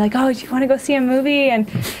 and we were like, oh, do you want to go see a movie? And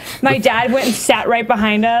my dad went and sat right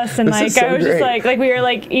behind us, and I was just like we were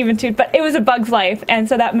even too. But it was A Bug's Life, and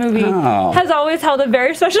so that movie has always held a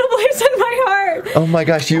very special place in my heart. Oh my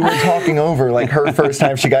gosh, you were talking over her first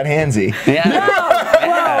time she got handsy. Yeah. No,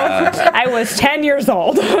 I was 10 years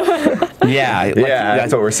old.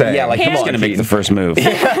 That's what we're saying. Yeah, who's going to make the first move?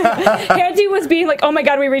 Handy was being like, oh my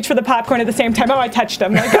god, we reached for the popcorn at the same time. Oh, I touched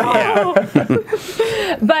him. Like, oh.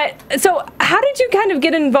 But so how did you kind of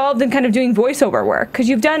get involved in kind of doing voiceover work? Because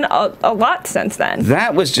you've done a lot since then.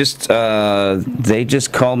 That was just, they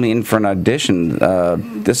just called me in for an audition.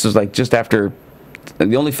 This was just after,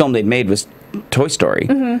 the only film they'd made was Toy Story,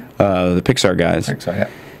 the Pixar guys. Pixar, yeah.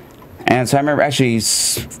 And so I remember actually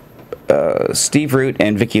Steve Root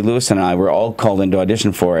and Vicki Lewis and I were all called in to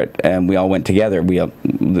audition for it, and we all went together,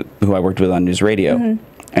 who I worked with on News Radio.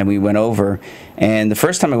 And we went over, and the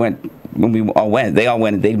first time I went, when we all went, they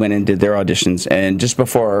went in and did their auditions, and just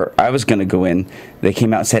before I was going to go in, they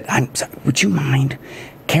came out and said, I'm sorry, would you mind,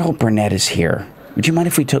 Carol Burnett is here. Would you mind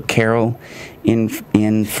if we took Carol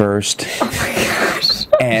in first? Oh my gosh.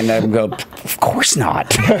 And I would go, of course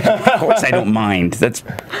not. Of course I don't mind. That's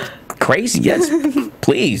crazy. Yes,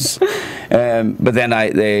 please. But then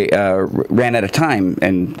they ran out of time,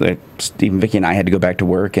 and Steve and Vicki and I had to go back to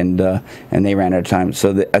work, and they ran out of time.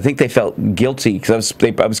 So I think they felt guilty because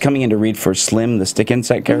I was coming in to read for Slim, the stick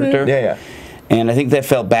insect character. Yeah. And I think they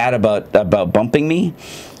felt bad about bumping me.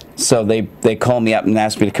 So they called me up and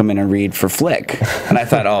asked me to come in and read for Flick. And I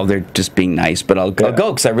thought, oh, they're just being nice, but I'll go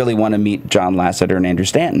because I really want to meet John Lasseter and Andrew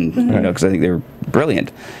Stanton, because I think they were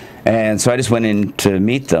brilliant. And so I just went in to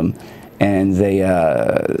meet them, and they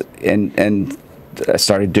and I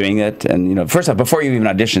started doing it. And first off, before you even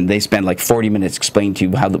audition, they spend 40 minutes explaining to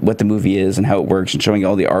you what the movie is and how it works, and showing you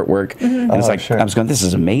all the artwork. And it's I was going, this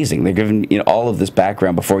is amazing. They're giving all of this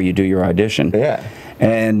background before you do your audition. Yeah.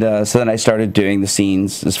 And so then I started doing the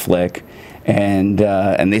scenes as Flick, and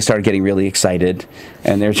they started getting really excited,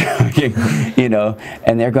 and they're talking,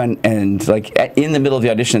 and they're going, and in the middle of the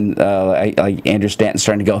audition, Andrew Stanton's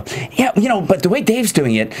starting to go, yeah, but the way Dave's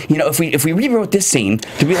doing it, if we rewrote this scene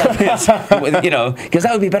to be like this, because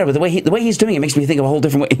that would be better. But the way he's doing it makes me think of a whole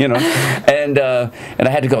different way, and I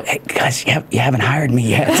had to go, hey guys, you haven't hired me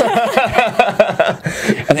yet.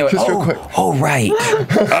 And they went, oh right,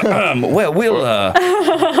 well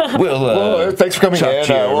We'll thanks for coming in.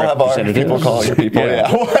 We'll have our people call your people.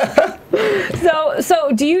 Yeah.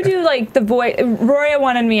 So do you do like the voice? Roya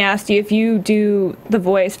wanted me to ask you if you do the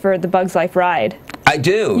voice for the Bugs Life ride. I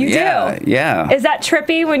do. You do? Yeah. Is that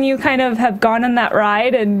trippy when you kind of have gone on that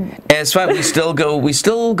ride? And it's fun. We still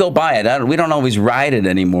go by it. We don't always ride it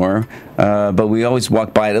anymore, but we always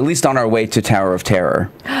walk by it, at least on our way to Tower of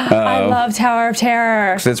Terror. I love Tower of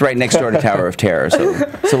Terror. So it's right next door to Tower of Terror. So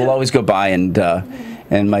we'll always go by,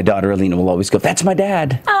 and my daughter Alina will always go, "That's my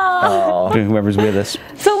dad." Oh. Whoever's with us.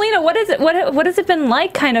 So Alina, what has it been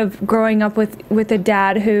like, kind of growing up with a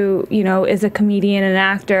dad who is a comedian and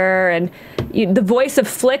actor, and the voice of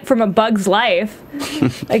Flick from A Bug's Life?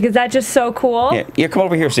 Like, is that just so cool? Yeah, come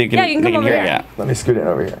over here so you can. Yeah, you can come over here. Yeah. Let me scoot in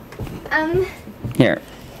over here. Here.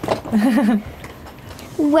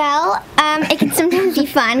 Well, it can sometimes be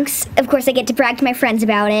fun, 'cause of course I get to brag to my friends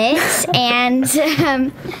about it,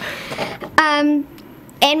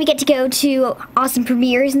 and we get to go to awesome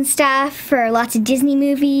premieres and stuff for lots of Disney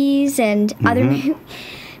movies and other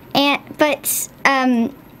but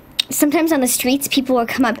sometimes on the streets, people will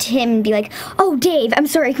come up to him and be like, "Oh, Dave, I'm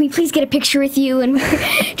sorry, can we please get a picture with you?" And we're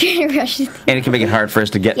trying to rush. And it can make it hard for us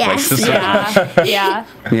to get places. Yeah.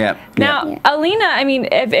 Now, Alina, I mean,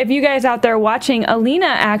 if you guys out there watching, Alina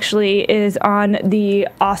actually is on the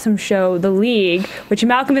awesome show The League, which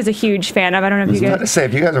Malcolm is a huge fan of. I don't know if you guys. I was about to say,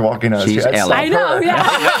 if you guys are walking on the street, I know, yeah.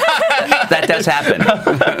 That does happen.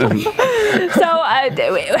 So,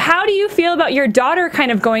 how do you feel about your daughter kind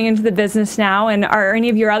of going into the business now, and are any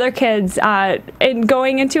of your other kids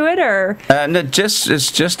going into it, or? No,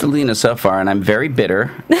 it's just Alina so far, and I'm very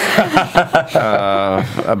bitter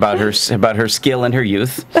about her skill and her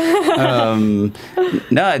youth. No,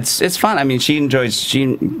 it's fun. I mean, she enjoys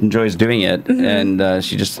doing it, and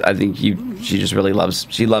she just really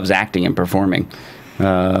loves acting and performing.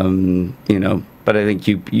 But I think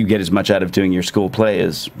you get as much out of doing your school play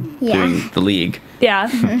as doing The League.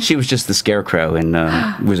 Yeah. She was just the Scarecrow in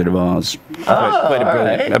Wizard of Oz. Quite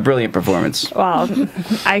a brilliant performance. Well,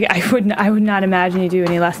 I would not imagine you do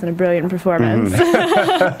any less than a brilliant performance.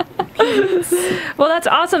 Well, that's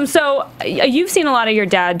awesome. So you've seen a lot of your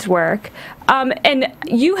dad's work, and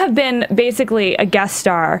you have been basically a guest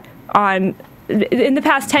star in the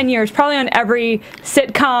past 10 years, probably on every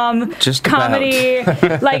sitcom, just comedy.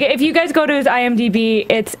 Like, if you guys go to his IMDb,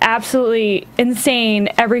 it's absolutely insane,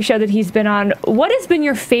 every show that he's been on. What has been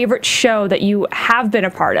your favorite show that you have been a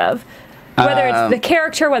part of? Whether it's the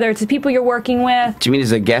character, whether it's the people you're working with. Do you mean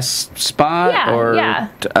as a guest spot? Yeah,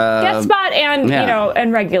 guest spot and,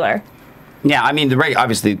 and regular. Yeah, I mean,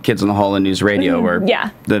 obviously Kids on the Hall and News Radio are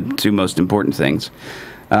the two most important things.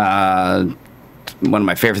 One of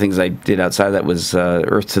my favorite things I did outside of that was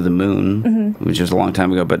Earth to the Moon, which was a long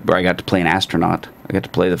time ago, but where I got to play an astronaut. I got to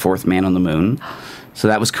play the fourth man on the moon. So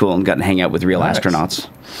that was cool, and got to hang out with real astronauts.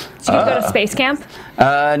 So you go to space camp?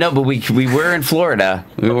 No, but we were in Florida.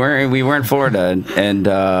 We were in Florida, and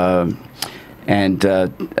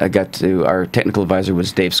I got to, our technical advisor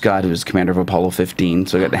was Dave Scott, who was commander of Apollo 15,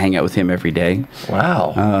 so I got to hang out with him every day.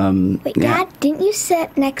 Wow. Wait, Dad, didn't you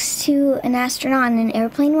sit next to an astronaut in an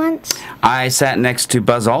airplane once? I sat next to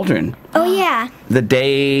Buzz Aldrin. Oh, yeah. The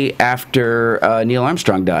day after Neil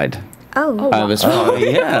Armstrong died. Oh. I was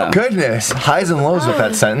yeah. Goodness. Highs and lows with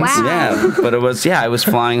that sentence. Wow. Yeah, but it was, I was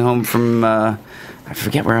flying home from, I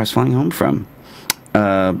forget where I was flying home from,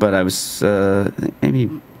 but I was maybe,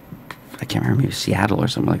 I can't remember, maybe Seattle or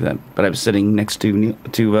something like that. But I was sitting next to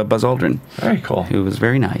Buzz Aldrin. Very cool. Who was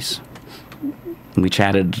very nice. And we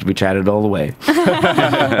chatted all the way.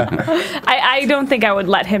 I don't think I would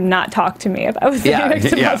let him not talk to me if I was sitting next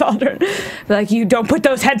to Buzz Aldrin. Be like, you don't put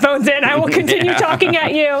those headphones in. I will continue talking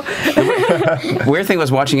at you. The weird thing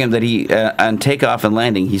was watching him that he, on takeoff and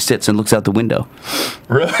landing, he sits and looks out the window.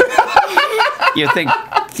 Really? You think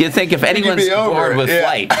if anyone's bored with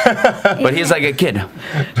flight, but he's like a kid.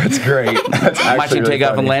 That's great. That's watching really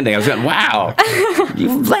takeoff and landing. I was going, wow,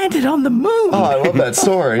 you landed on the moon. Oh, I love that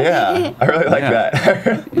story. Yeah, I really like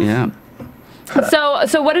that. Yeah.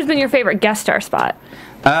 So what has been your favorite guest star spot?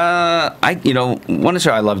 One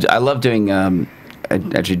show I loved doing. I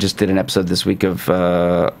actually just did an episode this week of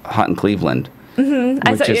Hot in Cleveland.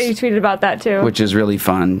 I saw you tweeted about that too. Which is really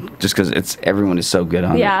fun, just because everyone is so good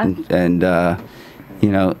on it.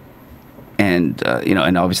 And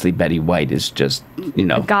obviously Betty White is just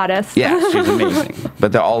a goddess. Yeah, she's amazing.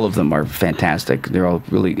 But all of them are fantastic. They're all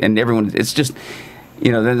really, and everyone. It's just.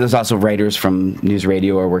 There's also writers from News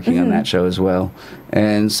Radio are working on that show as well,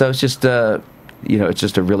 and so it's just it's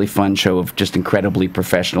just a really fun show of just incredibly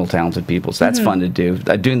professional, talented people. So that's fun to do.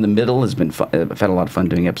 Doing The Middle has been fun. I've had a lot of fun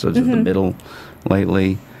doing episodes of The Middle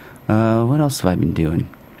lately. What else have I been doing?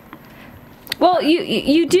 Well,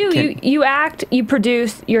 you do. You act, you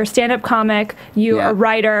produce, you're a stand-up comic, you're a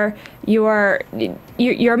writer, you're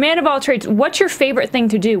a man of all trades. What's your favorite thing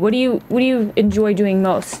to do? What do you enjoy doing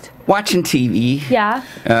most? Watching TV. Yeah.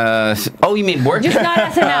 Oh, you mean work? Just not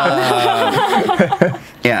SNL.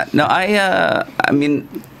 Yeah. No, I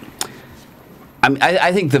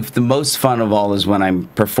think the most fun of all is when I'm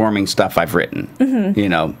performing stuff I've written, you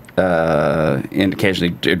know, and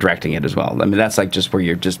occasionally directing it as well. I mean, that's like just where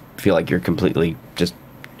you just feel like you're completely just,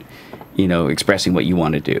 you know, expressing what you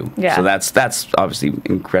want to do. Yeah. So that's obviously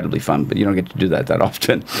incredibly fun, but you don't get to do that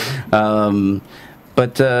often.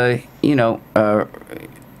 You know,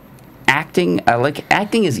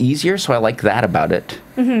 acting is easier, so I like that about it.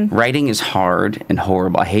 Writing is hard and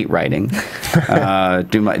horrible. I hate writing.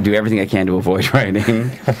 Do everything I can to avoid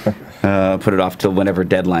writing. Put it off till whenever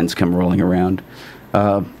deadlines come rolling around.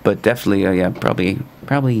 But definitely, probably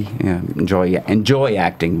enjoy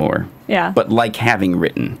acting more. Yeah. But like having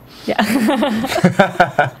written. Yeah.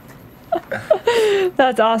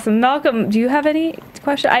 That's awesome. Malcolm, do you have any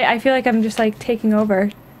questions? I feel like I'm just like taking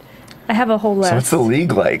over. I have a whole list. So what's the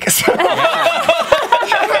league like?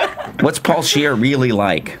 What's Paul Scheer really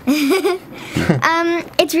like?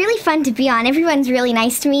 It's really fun to be on. Everyone's really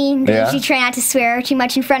nice to me. They usually try not to swear too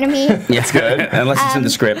much in front of me. Yes, good. Unless it's in the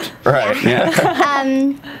script. Right.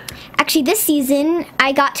 Yeah. Actually, this season,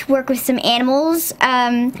 I got to work with some animals.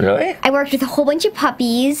 Really? I worked with a whole bunch of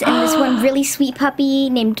puppies, and this one really sweet puppy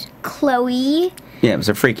named Chloe. Yeah, it was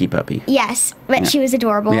a freaky puppy. Yes, but she was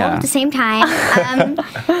adorable at the same time.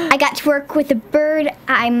 I got to work with a bird.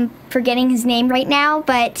 I'm forgetting his name right now,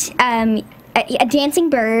 but a dancing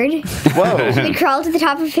bird. Whoa. He would crawl to the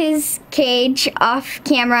top of his cage off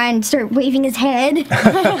camera and start waving his head.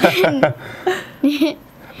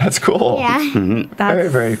 That's cool. Yeah. Very,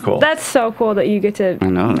 very cool. That's so cool that you get to. I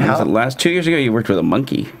know. That was the last 2 years ago, you worked with a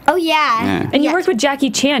monkey. Oh, yeah. And you worked with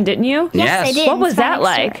Jackie Chan, didn't you? Yes, I did. What was that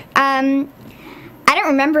like? I don't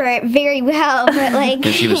remember it very well, but like...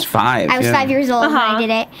 Because she was 5. I was 5 years old when I did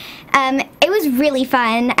it. It was really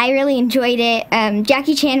fun. I really enjoyed it.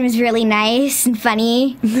 Jackie Chan was really nice and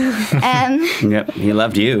funny. Yep, he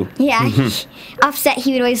loved you. Yeah. Offset,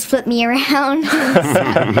 he would always flip me around.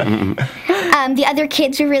 The other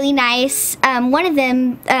kids were really nice. One of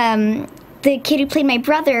them, the kid who played my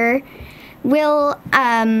brother, Will,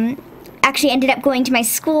 actually ended up going to my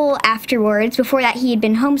school afterwards. Before that, he had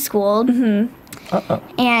been homeschooled.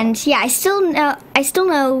 And yeah, I still know,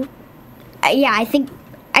 I think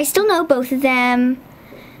I still know both of them.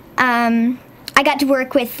 I got to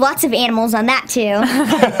work with lots of animals on that too.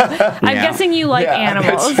 I'm guessing you like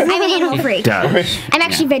animals. I'm an animal freak. I'm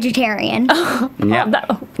actually vegetarian. Yeah.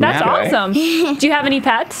 That's awesome. Do you have any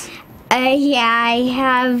pets? Yeah, I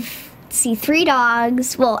have, 3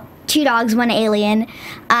 dogs. Well, 2 dogs, 1 alien.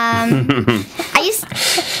 I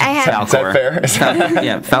have. Is that fair?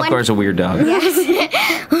 Yeah, Falcor's a weird dog. Yes.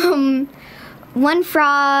 1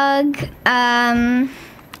 frog.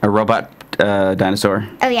 A robot dinosaur.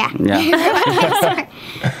 Oh yeah. Yeah.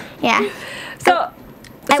 Yeah. So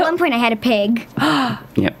At one point, I had a pig.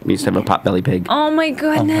 Yep, we used to have a potbelly pig. Oh my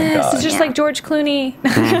goodness. God. It's just like George Clooney.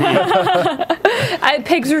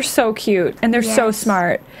 Pigs are so cute and they're so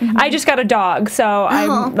smart. I just got a dog, so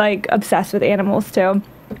I'm like obsessed with animals too.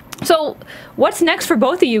 So what's next for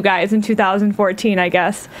both of you guys in 2014, I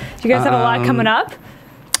guess? Do you guys have a lot coming up?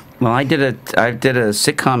 Well, I did a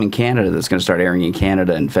sitcom in Canada that's going to start airing in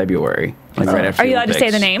Canada in February. Like right after Are you the allowed to say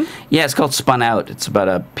Olympics. the name? Yeah, it's called Spun Out. It's about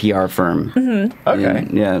a PR firm. Okay.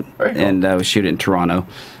 Yeah, Very cool. and we shoot it in Toronto.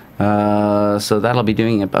 So that'll be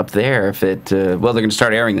doing it up there. If it well, they're going to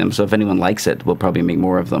start airing them. So if anyone likes it, we'll probably make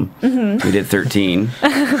more of them. We did 13,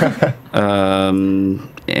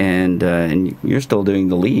 and you're still doing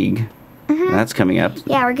The League. That's coming up.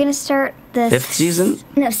 Yeah, we're gonna start the 5th season?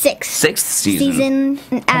 No, 6th. 6th season.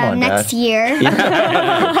 on, next Dad. year.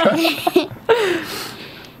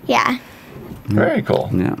 Yeah. Very cool.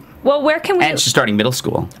 Yeah. Well, where can we? And she's starting middle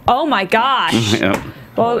school. Oh my gosh. Yeah.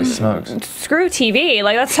 Well, Holy smokes. screw TV.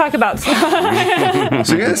 Like, let's talk about. So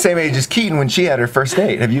you're the same age as Keetin when she had her first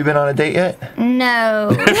date. Have you been on a date yet?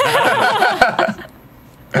 No.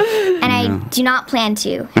 And I do not plan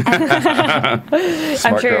to. I'm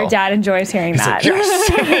Smart sure girl. your dad enjoys hearing that.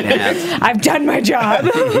 Yeah. I've done my job.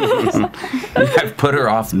 I've put her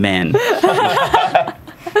off men.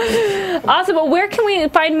 Awesome. Well, where can we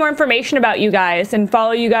find more information about you guys and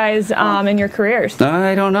follow you guys in your careers?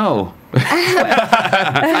 I don't know.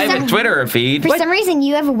 I have a Twitter feed. For some reason,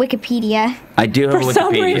 you have a Wikipedia. I do have a For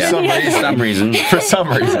some Wikipedia. reason, For some reason. For some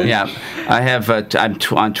reason. Yeah. I have. I'm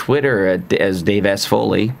on Twitter as Dave S.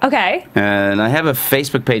 Foley. Okay. And I have a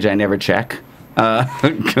Facebook page I never check.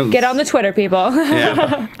 Get on the Twitter, people.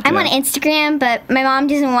 Yeah. I'm on Instagram, but my mom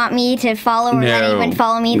doesn't want me to follow or let anyone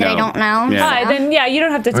follow me that I don't know. Yeah. Hi, then you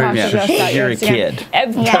don't have to talk to us about You're your a Instagram. kid.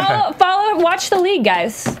 Watch the league,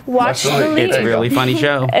 guys. Watch the league. It's a really funny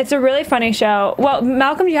show. It's a really funny show. Well,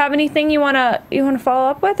 Malcolm, do you have anything you wanna follow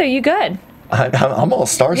up with? Are you good? I'm all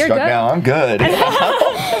starstruck now. I'm good.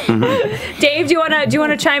 Dave, do you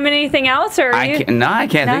wanna chime in anything else, or I can't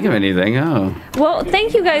think of anything. Oh. Well,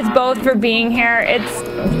 thank you guys both for being here.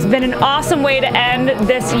 It's been an awesome way to end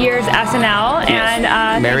this year's SNL. Yes.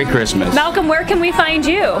 And Merry Christmas. Malcolm, where can we find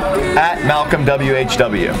you? At Malcolm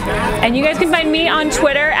WHW. And you guys can find me on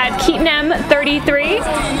Twitter at KeatinM33.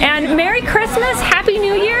 And Merry Christmas, Happy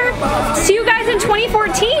New Year. See you guys in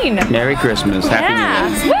 2014. Merry Christmas.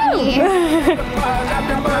 Happy New Year. Woo!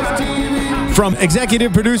 From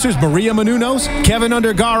executive producers Maria Menounos, Kevin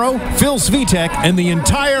Undergaro, Phil Svitek, and the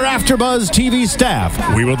entire AfterBuzz TV staff,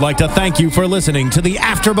 we would like to thank you for listening to the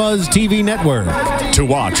AfterBuzz TV network. To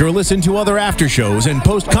watch or listen to other after shows and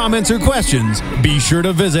post comments or questions, be sure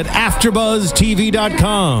to visit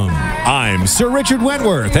AfterBuzzTV.com. I'm Sir Richard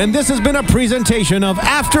Wentworth, and this has been a presentation of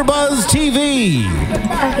AfterBuzz TV.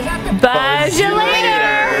 Buzz you later!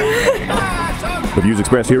 The views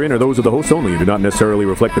expressed herein are those of the hosts only and do not necessarily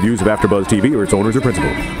reflect the views of AfterBuzz TV or its owners or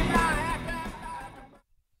principals.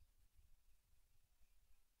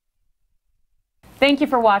 Thank you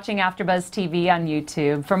for watching AfterBuzz TV on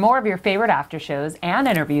YouTube. For more of your favorite after shows and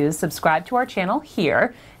interviews, subscribe to our channel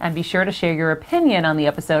here, and be sure to share your opinion on the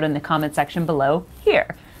episode in the comment section below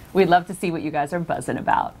here. We'd love to see what you guys are buzzing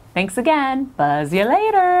about. Thanks again. Buzz you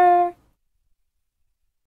later.